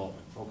program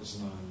development,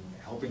 focusing on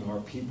helping our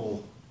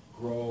people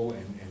grow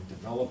and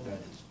develop that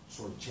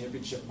sort of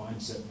championship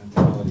mindset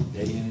mentality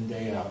day in and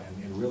day out,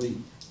 and really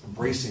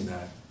embracing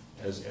that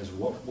as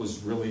what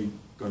was really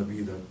going to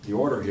be the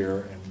order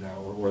here, and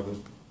or the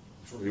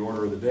sort of the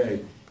order of the day.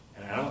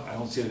 And I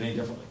don't see it any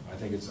differently. I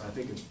think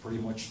it's pretty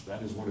much,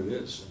 that is what it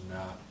is.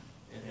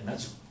 And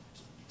that's,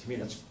 to me,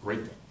 that's a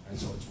great thing. And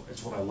so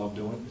it's what I love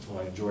doing. It's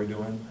what I enjoy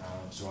doing.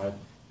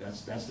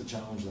 That's the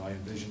challenge that I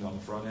envisioned on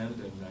the front end,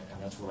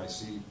 and that's what I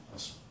see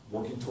us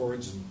working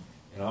towards.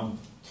 And I'm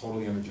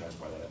totally energized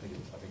by that. I think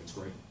it's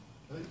great.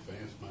 I think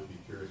fans might be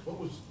curious. What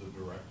was the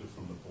directive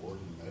from the board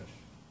and Mitch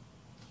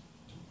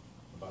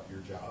about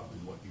your job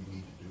and what you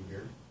need to do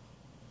here?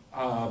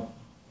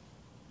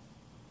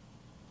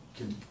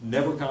 Can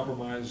never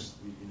compromise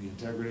the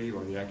integrity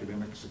or the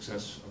academic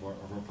success of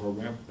our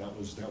program. That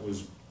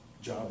was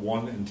job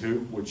 1 and 2,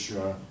 which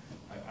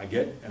I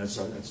get, and it's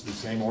the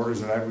same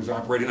orders that I was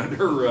operating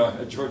under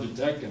at Georgia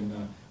Tech,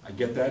 and I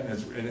get that,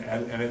 and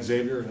at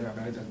Xavier, and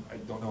I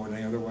don't know it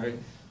any other way.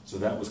 So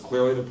that was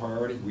clearly the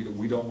priority.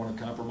 We don't want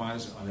to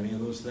compromise on any of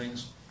those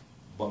things,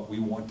 but we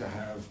want to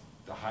have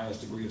the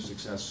highest degree of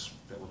success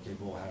that we're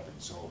capable of having.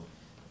 So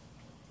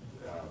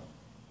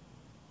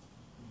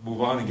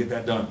move on and get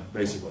that done,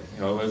 basically.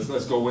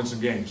 Let's go win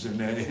some games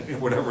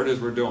and whatever it is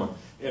we're doing.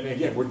 And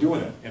again, we're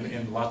doing it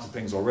in lots of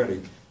things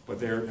already, but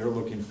they're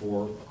looking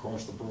for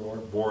across the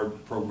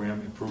board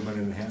program improvement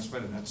and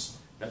enhancement, and that's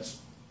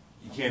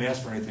you can't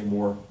ask for anything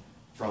more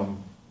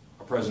from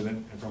a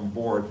president and from a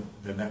board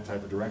than that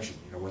type of direction.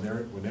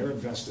 When they're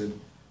invested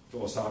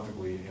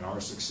philosophically in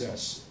our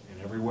success in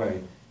every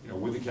way,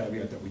 with the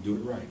caveat that we do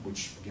it right,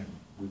 which again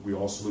we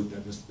all salute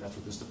that. That's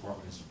what this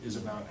department is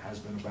about, has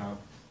been about.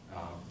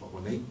 But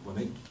when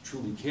they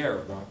truly care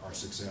about our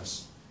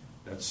success,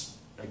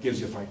 that gives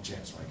you a fighting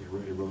chance, Mike.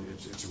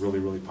 It's a really,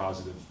 really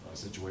positive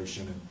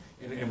situation,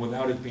 and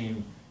without it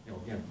being,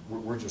 again,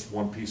 we're just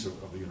one piece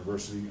of the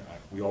university.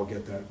 We all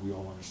get that, we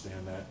all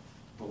understand that,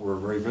 but we're a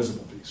very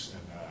visible piece,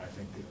 and I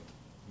think that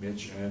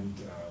Mitch and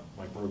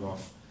Mike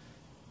Berghoff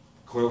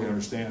clearly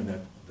understand that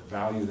the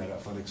value that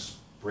athletics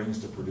brings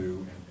to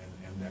Purdue,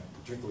 and that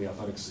particularly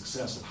athletic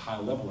success and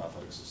high-level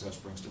athletic success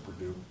brings to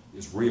Purdue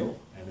is real,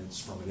 and it's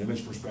from an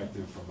image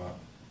perspective, from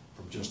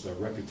just a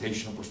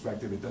reputational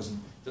perspective. It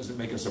doesn't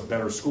make us a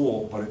better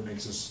school, but it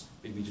makes us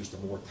maybe just a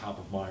more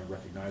top-of-mind,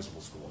 recognizable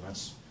school. And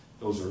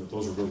those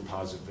are really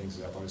positive things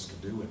that athletics can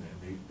do,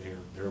 and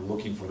they're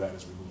looking for that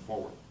as we move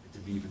forward to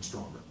be even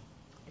stronger.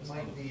 It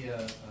might be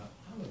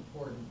how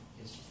important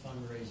is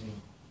fundraising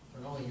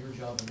for not only your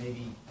job, but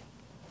maybe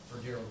for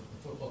Daryl,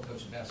 the football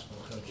coach and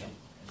basketball coach? Yeah.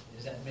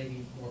 Is that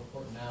maybe more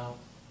important now?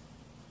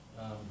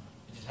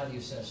 Just how do you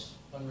assess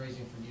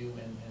fundraising for you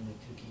and the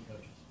 2 key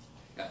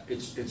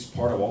coaches? It's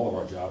part of all of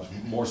our jobs,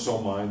 more so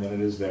mine than it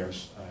is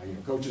theirs.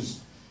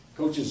 Coaches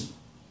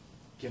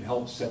can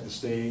help set the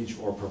stage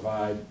or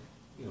provide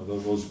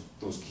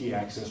those key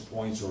access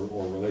points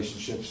or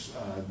relationships.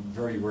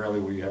 Very rarely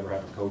will you ever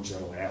have a coach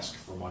that'll ask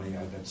for money.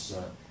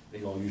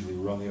 They all usually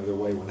run the other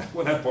way when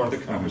that part of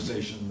the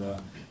conversation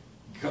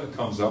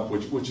comes up,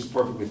 which is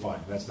perfectly fine.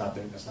 That's not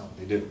what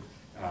they do.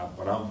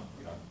 But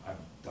I've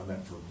done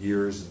that for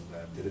years,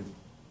 and did it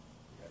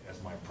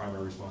as my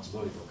primary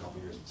responsibility for a couple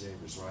of years at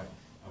Xavier, so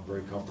I'm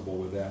very comfortable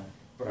with that.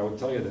 But I would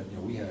tell you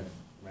that we had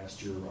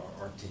last year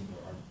our team,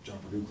 our John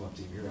Purdue Club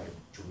team here, had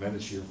a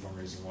tremendous year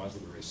fundraising-wise.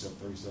 We raised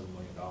 $37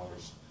 million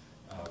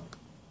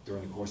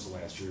during the course of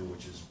last year,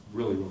 which is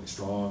really, really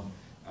strong.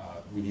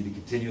 We need to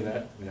continue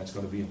that. That's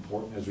going to be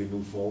important as we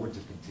move forward, to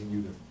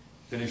continue to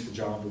finish the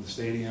job with the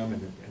stadium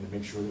and to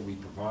make sure that we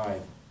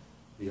provide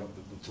the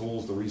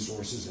tools, the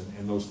resources,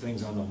 and those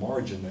things on the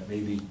margin that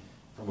maybe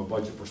from a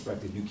budget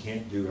perspective you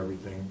can't do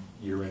everything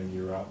year in and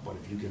year out, but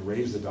if you can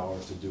raise the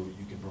dollars to do it,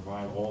 you can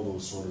provide all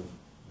those sort of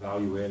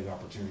value-added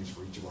opportunities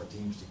for each of our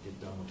teams to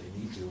get done what they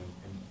need to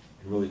and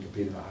really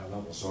compete at a high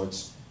level. So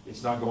it's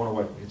not going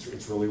away.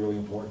 It's really, really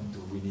important.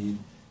 We need,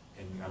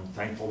 and I'm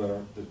thankful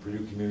that the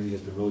Purdue community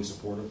has been really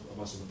supportive of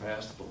us in the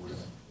past, but we're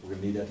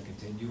going to need that to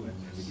continue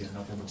and to get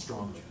nothing but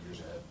stronger in the years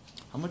ahead.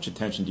 How much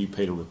attention do you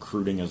pay to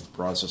recruiting as the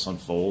process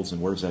unfolds,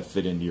 and where does that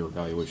fit into your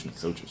evaluation of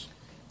coaches?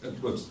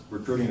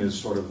 Recruiting is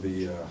sort of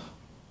the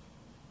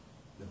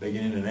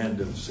beginning and end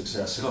of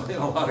success in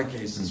a lot of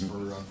cases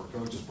for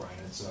coaches, Brian.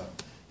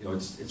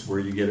 It's where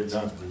you get it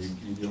done.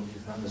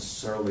 It's not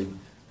necessarily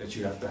that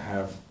you have to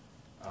have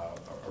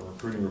a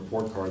recruiting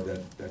report card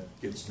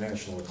that gets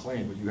national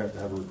acclaim, but you have to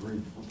have a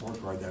recruiting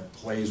report card that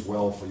plays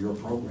well for your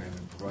program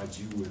and provides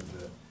you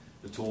with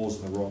the tools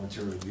and the raw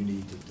material you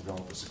need to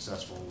develop a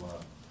successful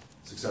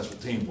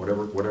team,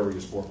 whatever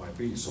your sport might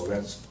be. So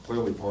that's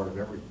clearly part of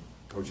every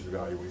coaching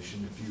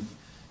evaluation.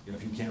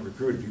 If you can't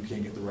recruit, if you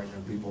can't get the right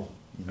young people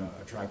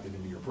attracted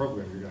into your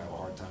program, you're going to have a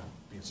hard time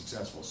being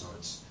successful. So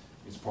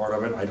it's part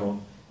of it.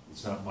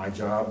 It's not my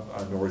job,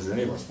 nor is it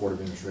any of our sport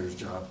administrators'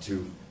 job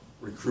to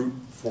recruit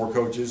for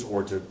coaches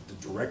or to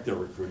direct their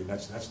recruiting.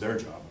 That's their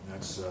job,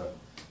 and that's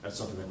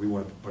something that we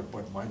want to.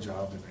 But my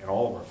job and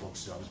all of our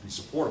folks' job is to be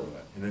supportive of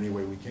that in any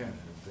way we can.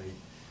 And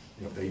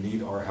if they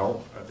need our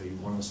help, if they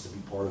want us to be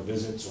part of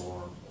visits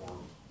or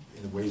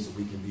in ways that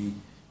we can be,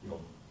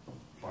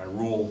 by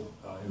rule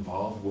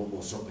involved,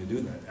 we'll certainly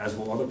do that, as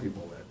will other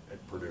people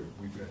at Purdue.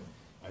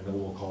 I know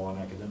we'll call on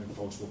academic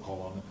folks, we'll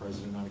call on the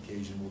president on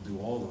occasion, we'll do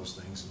all those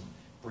things and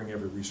bring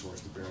every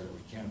resource to bear that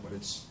we can, but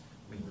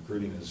mean,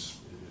 recruiting is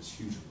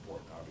hugely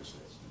important, obviously.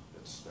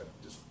 That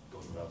just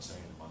goes without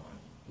saying in my mind.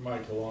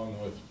 Mike, along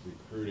with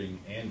recruiting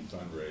and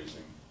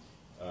fundraising,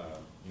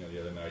 the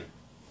other night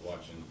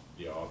watching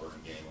the Auburn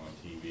game on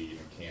TV,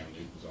 Cam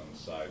Newton was on the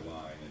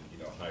sideline,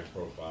 and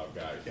high-profile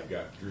guys. You've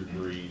got Drew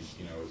Brees,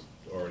 has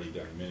already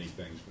done many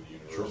things for the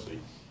university.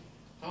 Sure.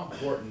 How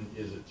important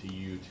is it to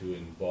you to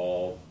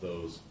involve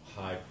those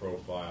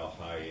high-profile,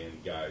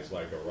 high-end guys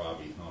like a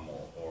Robbie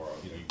Hummel, or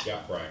you've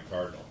got Brian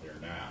Cardinal here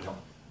now, Yep.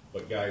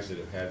 but guys that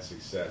have had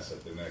success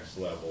at the next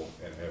level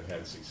and have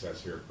had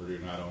success here at Purdue,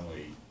 not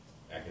only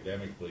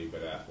academically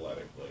but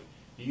athletically.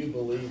 Do you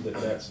believe that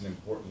that's an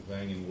important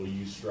thing, and will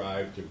you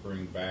strive to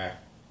bring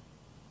back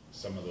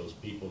some of those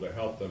people to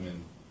help them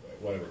in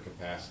whatever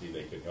capacity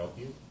they could help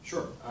you?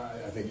 Sure.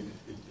 I think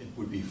it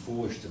would be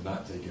foolish to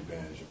not take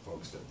advantage of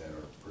folks that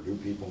are Purdue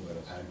people that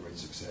have had great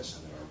success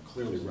and that are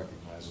clearly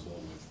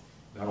recognizable with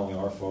not only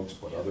our folks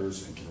but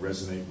others, and can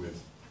resonate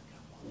with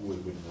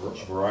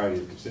a variety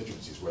of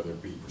constituencies, whether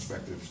it be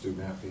prospective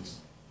student athletes,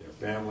 their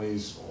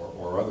families,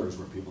 or others,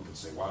 where people can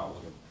say, wow,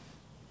 look at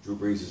Drew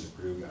Brees is a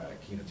Purdue guy,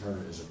 Keena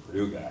Turner is a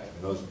Purdue guy.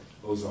 I mean,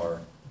 those are,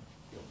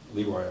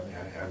 Leroy,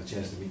 I had a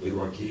chance to meet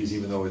Leroy Keys,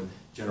 even though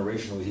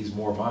generationally he's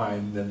more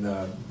mine than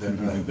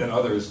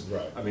others.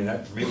 Right. I mean,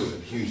 that for me was a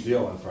huge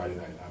deal on Friday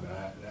night. I mean,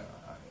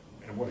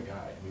 and what a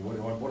guy. I mean,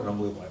 what an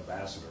unbelievable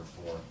ambassador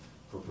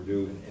for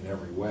Purdue in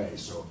every way.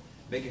 So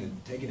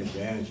taking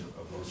advantage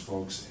of those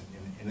folks,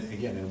 and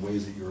again, in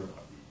ways that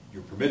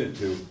you're permitted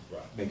to,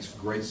 right, makes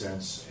great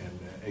sense.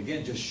 And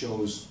again, just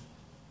shows,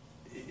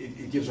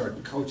 it gives our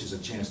coaches a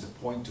chance to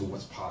point to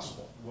what's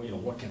possible.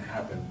 What can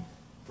happen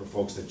for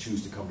folks that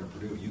choose to come to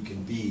Purdue. You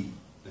can be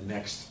the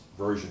next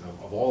version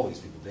of all these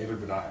people. David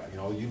Bedaya,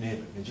 you name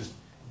it. I mean, just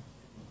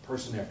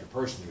person after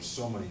person. There's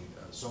so many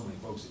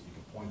folks that you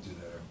can point to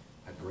that have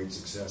had great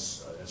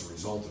success as a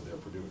result of their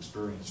Purdue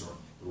experience, or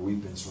where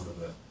we've been sort of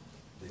the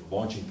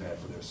launching pad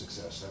for their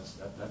success.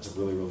 That's a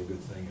really, really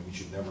good thing, and we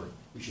should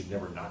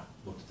never not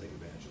look to take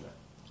advantage of that.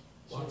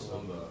 Lots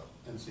of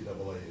the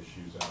NCAA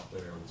issues out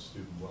there with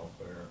student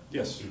welfare,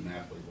 yes, student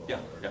athlete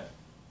welfare. Yeah.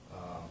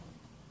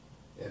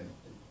 And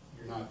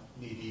you're not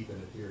knee deep in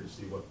it here to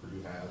see what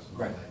Purdue has and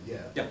all Right. that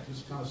yet. Yeah.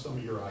 Just kind of some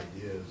of your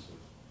ideas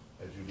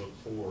as you look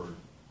forward.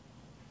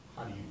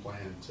 How do you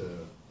plan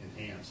to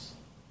enhance?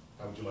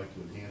 How would you like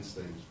to enhance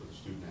things for the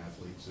student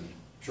athletes, and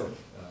Sure.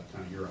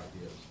 Kind of your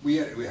ideas? We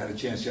had a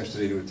chance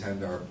yesterday to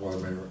attend our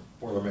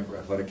Boilermaker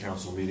Athletic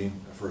Council meeting,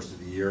 the first of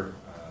the year,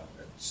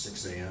 at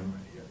 6 a.m.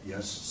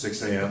 Yes,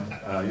 6 a.m.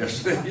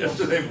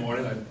 Yesterday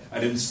morning. I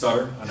didn't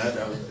stutter on that.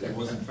 It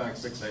was in fact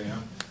 6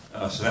 a.m.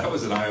 So that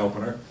was an eye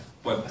opener.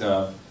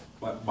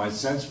 But my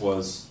sense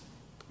was,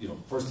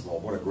 first of all,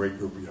 what a great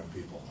group of young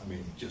people. I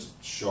mean, just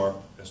sharp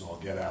as all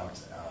get out.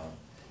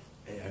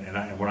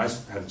 And when I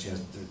had a chance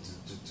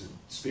to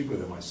speak with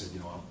them, I said,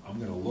 I'm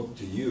going to look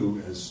to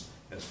you as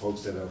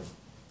folks that have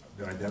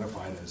been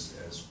identified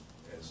as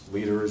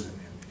leaders and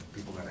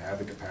people that have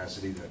the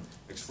capacity to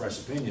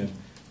express opinion,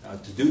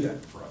 to do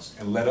that for us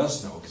and let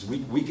us know, because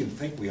we can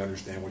think we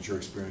understand what your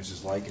experience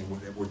is like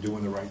and that we're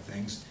doing the right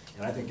things.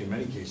 And I think in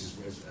many cases,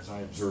 as I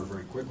observed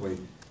very quickly,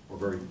 in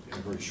a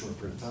very short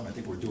period of time, I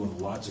think we're doing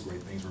lots of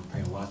great things. We're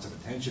paying lots of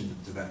attention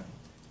to that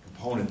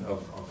component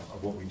of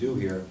what we do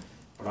here.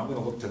 But I'm going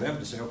to look to them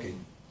to say, okay,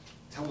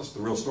 tell us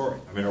the real story.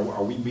 I mean,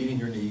 are we meeting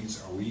your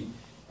needs? Are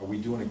we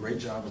doing a great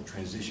job of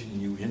transitioning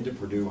you into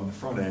Purdue on the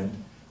front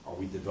end? Are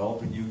we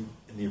developing you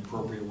in the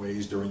appropriate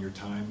ways during your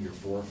time, your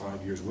 4 or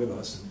 5 years with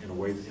us, in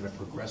a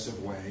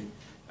progressive way?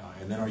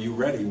 And then are you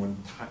ready when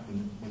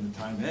the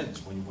time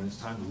ends, when it's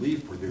time to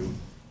leave Purdue?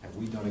 Have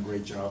we done a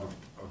great job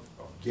of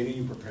getting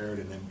you prepared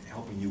and then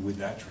helping you with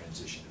that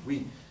transition?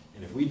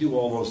 If we do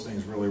all those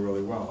things really,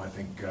 really well, I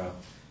think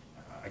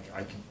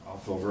I'll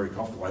feel very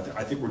comfortable.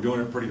 I think we're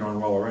doing it pretty darn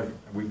well already.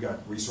 And we've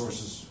got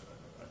resources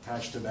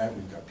attached to that.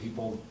 We've got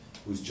people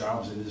whose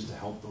jobs it is to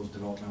help those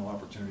developmental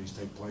opportunities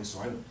take place.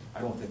 So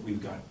I don't think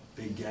we've got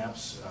big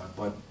gaps,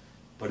 but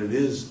it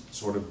is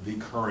sort of the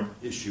current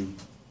issue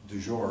du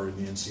jour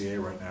in the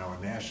NCAA right now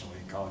and nationally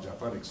in college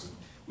athletics. And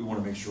we want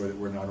to make sure that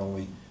we're not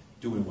only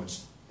doing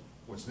what's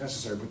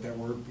necessary, but that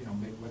we're,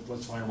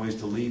 let's find ways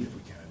to lead if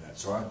we can in that.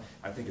 So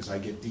I think as I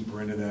get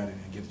deeper into that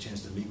and get a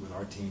chance to meet with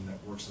our team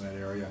that works in that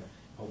area,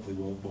 hopefully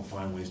we'll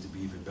find ways to be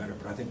even better.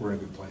 But I think we're in a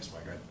good place,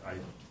 Mike.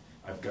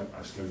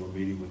 I've scheduled a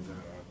meeting with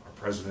our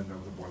president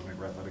of the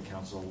Boilermaker Athletic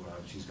Council.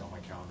 She's got my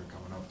calendar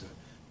coming up to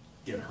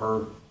get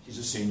her. She's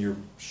a senior,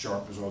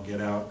 sharp as all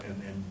get out,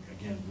 and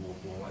again,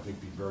 we'll I think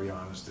be very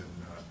honest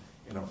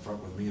and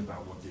upfront with me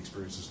about what the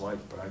experience is like.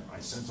 But I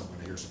sense I'm going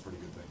to hear some pretty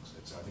good things.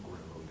 I think we're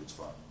in a really good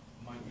spot.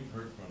 Mike, we've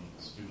heard from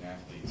student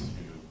athletes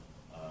who,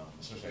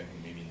 especially I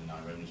think maybe in the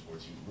non-revenue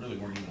sports, who really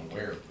weren't even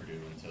aware of Purdue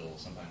until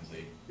sometimes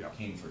they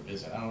came for a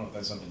visit. I don't know if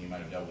that's something you might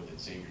have dealt with at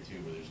Xavier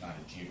too, where there's not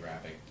a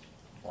geographic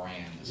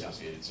brand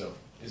associated. So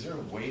is there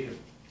a way to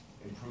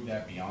improve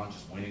that beyond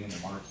just winning in the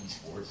marquee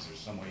sports? Is there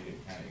some way to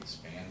kind of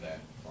expand that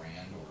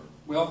brand? Or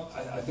Well,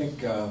 I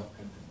think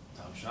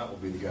Tom Schott will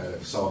be the guy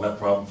to solve that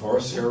problem for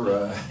us here.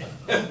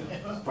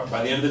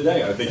 By the end of the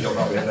day, I think he'll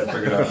probably have that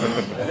figured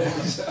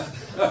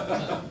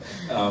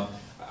out.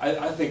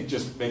 I think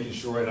just making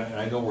sure, and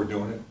I know we're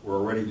doing it, we're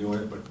already doing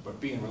it, but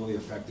being really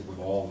effective with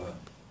all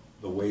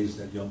the ways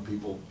that young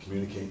people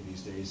communicate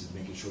these days, and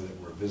making sure that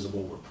we're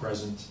visible, we're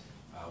present,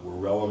 we're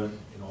relevant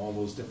in all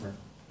those different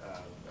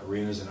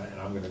arenas, and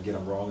I'm going to get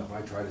them wrong if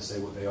I try to say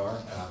what they are,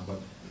 but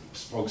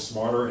folks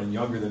smarter and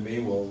younger than me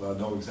will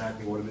know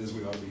exactly what it is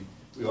we ought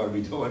to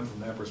be doing from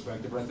that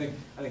perspective. But I think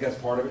that's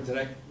part of it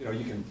today.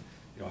 You can,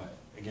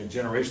 again,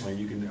 generationally,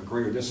 you can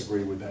agree or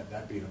disagree with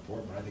that being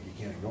important, but I think you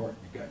can't ignore it.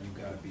 You've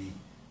got to be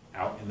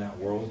out in that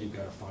world. You've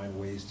got to find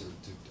ways to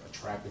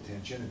attract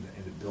attention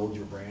and to build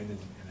your brand and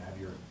have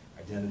your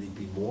identity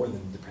be more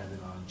than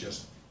dependent on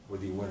just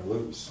whether you win or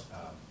lose.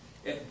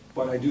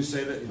 But I do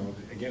say that,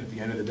 again, at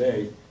the end of the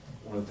day,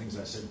 one of the things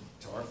I said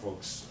to our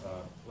folks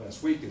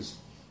last week is,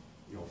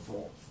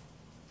 for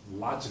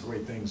lots of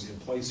great things in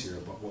place here,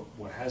 but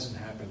what hasn't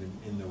happened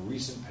in the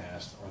recent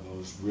past are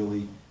those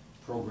really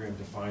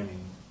program-defining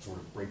sort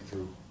of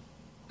breakthrough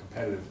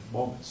competitive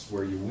moments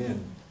where you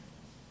win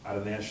at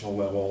a national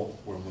level,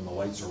 when the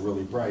lights are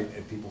really bright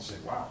and people say,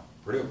 wow,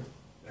 Purdue.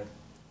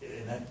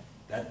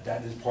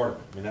 That is part of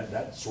it. I mean,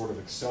 that sort of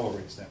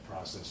accelerates that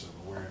process of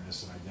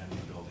awareness and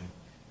identity building.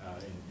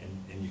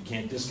 And you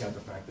can't discount the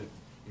fact that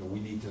we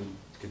need to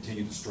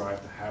continue to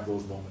strive to have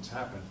those moments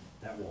happen.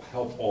 That will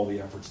help all the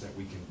efforts that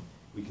we can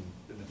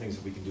the things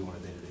that we can do on a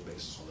day-to-day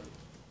basis already.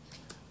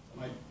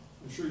 Mike,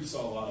 I'm sure you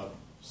saw a lot of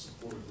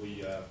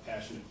supportively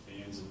passionate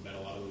fans and met a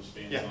lot of those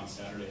fans on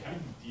Saturday. How do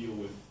you deal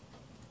with,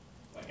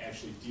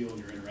 actually deal in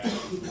your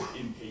interactions with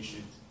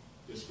impatient,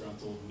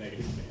 disgruntled,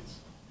 negative fans?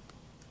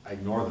 I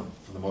ignore them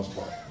for the most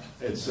part.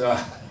 It's no,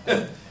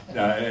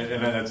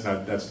 and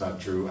that's not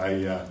true.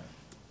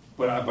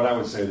 But I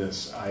would say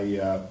this.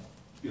 I've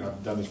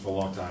done this for a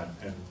long time,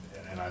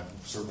 and I've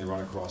certainly run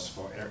across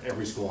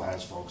every school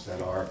has folks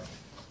that are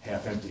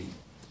half empty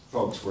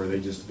folks where they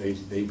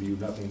view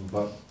nothing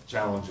but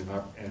challenge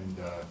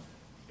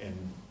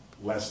and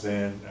less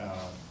than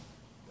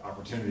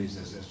opportunities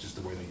as just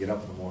the way they get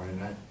up in the morning.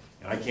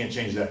 And I can't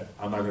change that.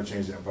 I'm not going to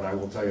change that. But I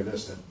will tell you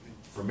this, that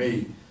for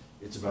me,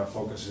 it's about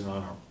focusing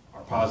on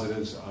our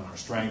positives, on our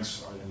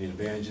strengths, and the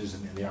advantages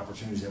and the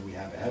opportunities that we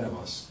have ahead of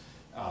us.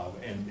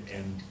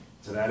 And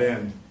to that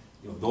end,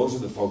 those are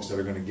the folks that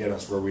are going to get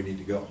us where we need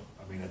to go.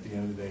 I mean, at the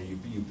end of the day,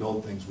 you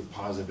build things with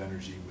positive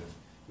energy, with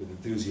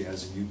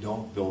enthusiasm. You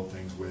don't build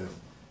things with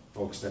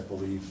folks that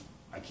believe,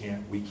 I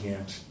can't, we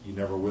can't, you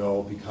never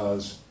will,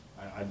 because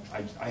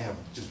I have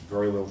just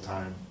very little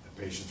time and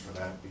patience for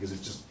that, because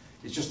it's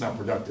just not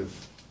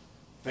productive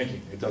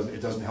thinking. It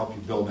doesn't help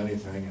you build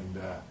anything,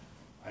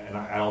 and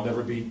I'll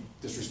never be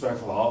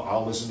disrespectful.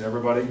 I'll listen to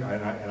everybody,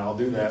 and I'll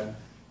do that.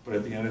 But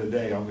at the end of the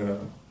day, I'm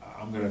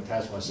gonna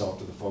attach myself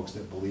to the folks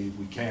that believe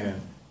we can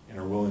and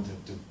are willing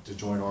to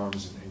join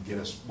arms and get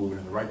us moving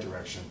in the right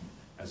direction,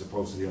 as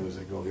opposed to the others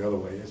that go the other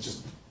way. It's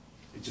just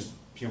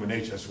human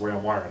nature. That's the way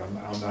I'm wired.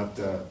 I'm not.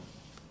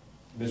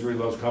 Misery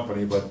loves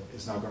company, but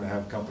it's not going to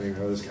have company with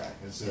this guy.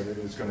 It's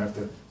going to have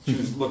to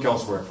look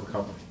elsewhere for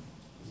company.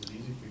 Is it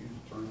easy for you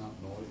to turn out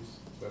noise,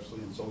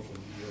 especially in social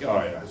media?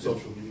 Oh yeah, the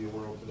social media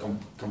world today.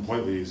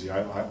 Completely easy.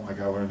 I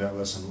learned that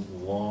lesson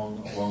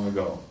long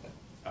ago.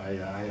 I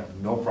have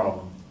no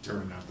problem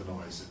turning out the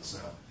noise. It's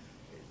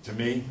to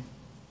me,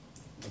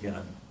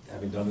 again,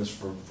 having done this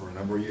for a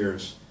number of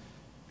years,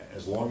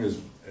 as long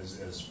as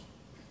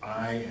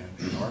I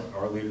and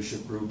our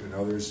leadership group and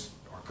others,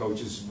 our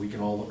coaches, we can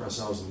all look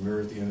ourselves in the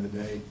mirror at the end of the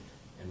day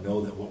and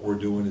know that what we're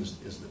doing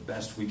is the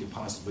best we can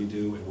possibly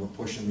do, and we're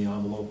pushing the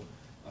envelope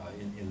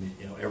in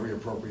every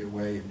appropriate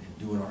way, and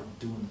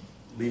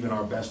leaving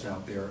our best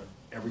out there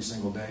every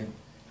single day.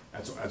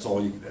 That's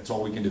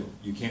all we can do.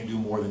 You can't do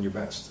more than your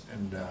best,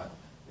 and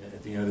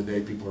at the end of the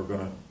day, people are going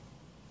to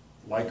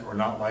like or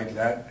not like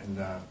that, and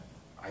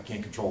I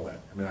can't control that.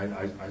 I mean,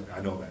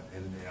 I know that,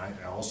 and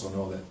I also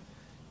know that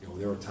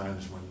there are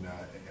times when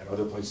at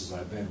other places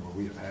I've been where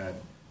we have had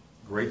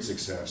great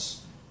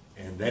success,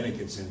 and then it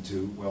gets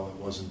into, well,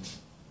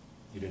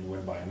 you didn't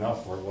win by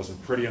enough, or it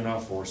wasn't pretty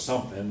enough, or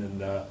something,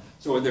 and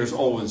so there's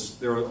always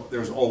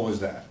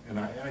that, and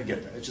I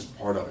get that. It's just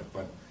part of it.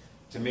 But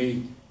to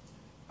me,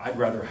 I'd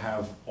rather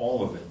have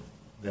all of it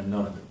than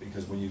none of it,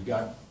 because when you've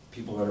got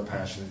people that are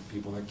passionate,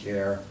 people that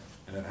care,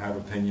 and that have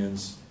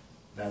opinions,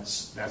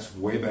 that's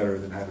way better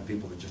than having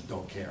people that just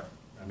don't care.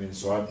 I mean,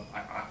 so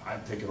I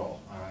take it all.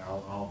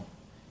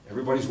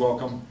 Everybody's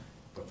welcome,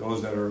 but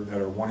those that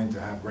are wanting to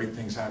have great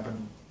things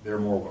happen, they're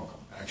more welcome,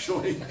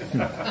 actually.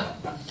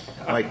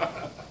 Mike,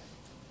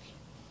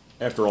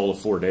 after all the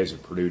 4 days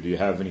at Purdue, do you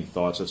have any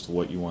thoughts as to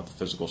what you want the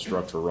physical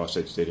structure of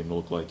Ross-Ade Stadium to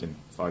look like in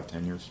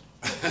 5-10 years?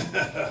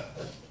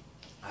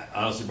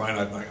 Honestly, Brian,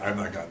 I've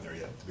not gotten there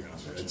yet, to be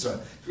honest with you. It's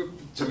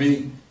to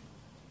me,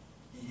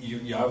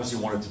 you obviously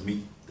wanted to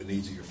meet the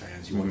needs of your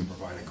fans. You wanted to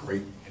provide a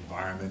great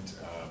environment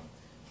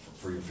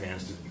for your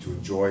fans to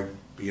enjoy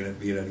being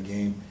at a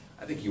game.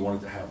 I think you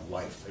wanted to have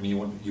life. I mean,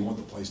 you want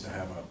the place to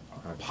have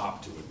a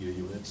pop to it.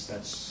 It's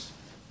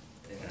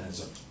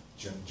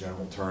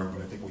general term,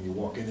 but I think when you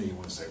walk in there, you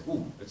want to say,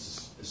 "Ooh,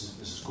 this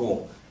is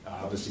cool."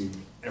 Obviously,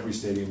 every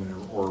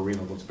stadium or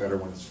arena looks better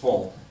when it's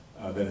full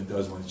than it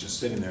does when it's just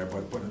sitting there.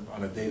 But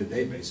on a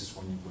day-to-day basis,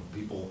 when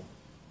people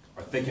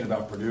are thinking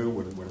about Purdue,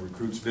 when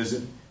recruits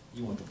visit,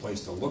 you want the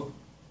place to look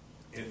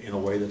in a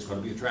way that's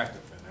going to be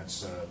attractive, and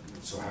that's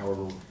so.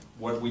 However,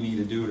 what we need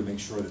to do to make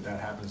sure that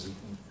happens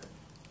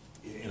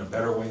in a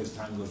better way as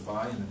time goes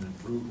by, in an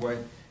improved way,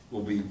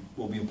 will be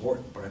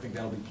important. But I think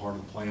that'll be part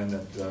of the plan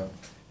that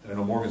I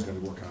know Morgan's going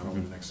to be working on over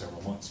the next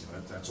several months.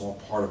 That's all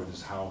part of it,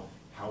 is how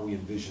we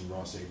envision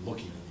Ross-Ade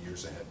looking in the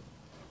years ahead.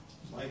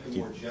 Mike, a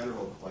more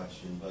general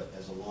question, but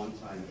as a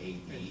longtime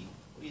AD,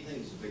 what do you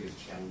think is the biggest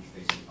challenge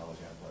facing college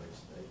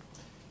athletics today?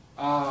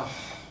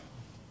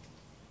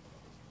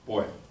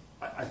 Boy,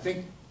 I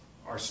think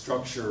our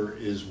structure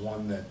is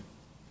one that,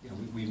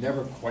 we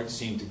never quite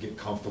seem to get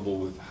comfortable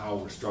with how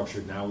we're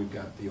structured. Now we've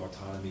got the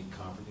autonomy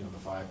conference, the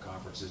 5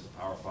 conferences, the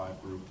Power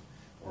 5 group,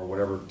 or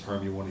whatever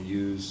term you want to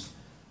use.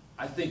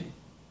 I think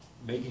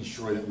making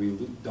sure that we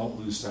don't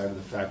lose sight of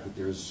the fact that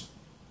there's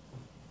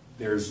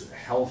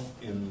health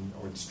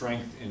or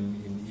strength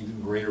in even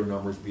greater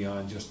numbers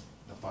beyond just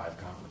the 5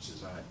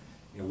 conferences.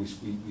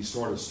 We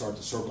sort of start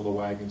to circle the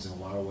wagons in a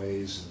lot of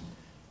ways,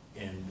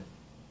 and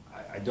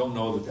I don't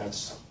know that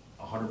that's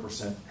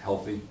 100%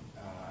 healthy.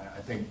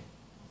 I think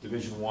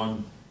Division I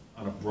on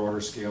a broader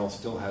scale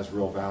still has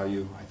real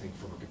value. I think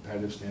from a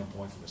competitive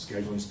standpoint, from a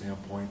scheduling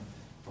standpoint,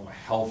 from a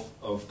health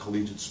of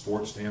collegiate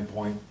sports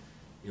standpoint,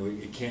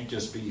 it can't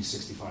just be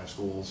 65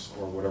 schools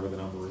or whatever the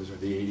number is, or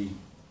the 80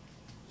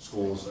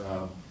 schools.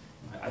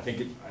 I think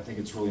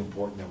it's really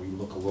important that we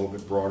look a little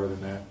bit broader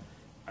than that.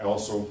 I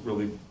also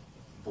really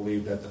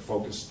believe that the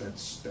focus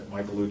that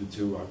Mike alluded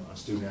to on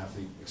student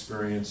athlete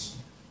experience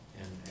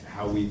and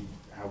how we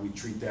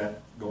treat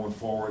that going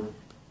forward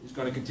is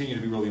going to continue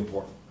to be really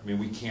important. I mean,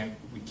 we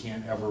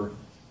can't ever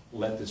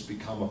let this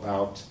become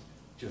about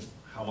just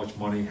how much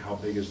money, how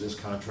big is this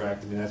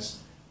contract. I mean,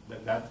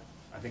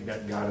 I think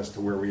that got us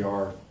to where we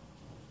are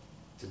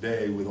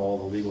today with all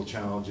the legal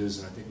challenges,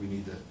 and I think we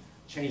need to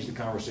change the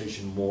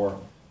conversation more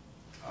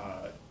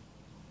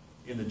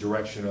in the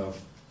direction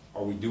of,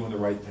 are we doing the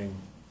right thing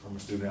from a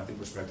student athlete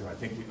perspective? I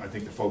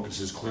think the focus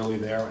is clearly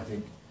there. I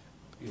think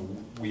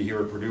we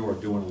here at Purdue are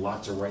doing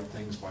lots of right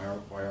things by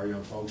our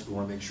young folks. We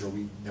want to make sure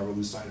we never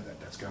lose sight of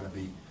that. That's got to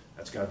be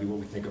what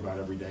we think about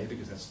every day,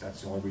 because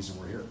that's the only reason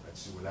we're here.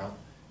 That's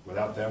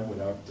without them,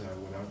 without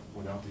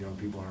the young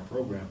people in our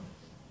program,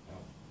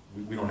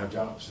 we don't have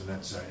jobs, and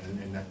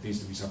that needs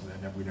to be something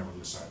that we never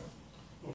lose sight of.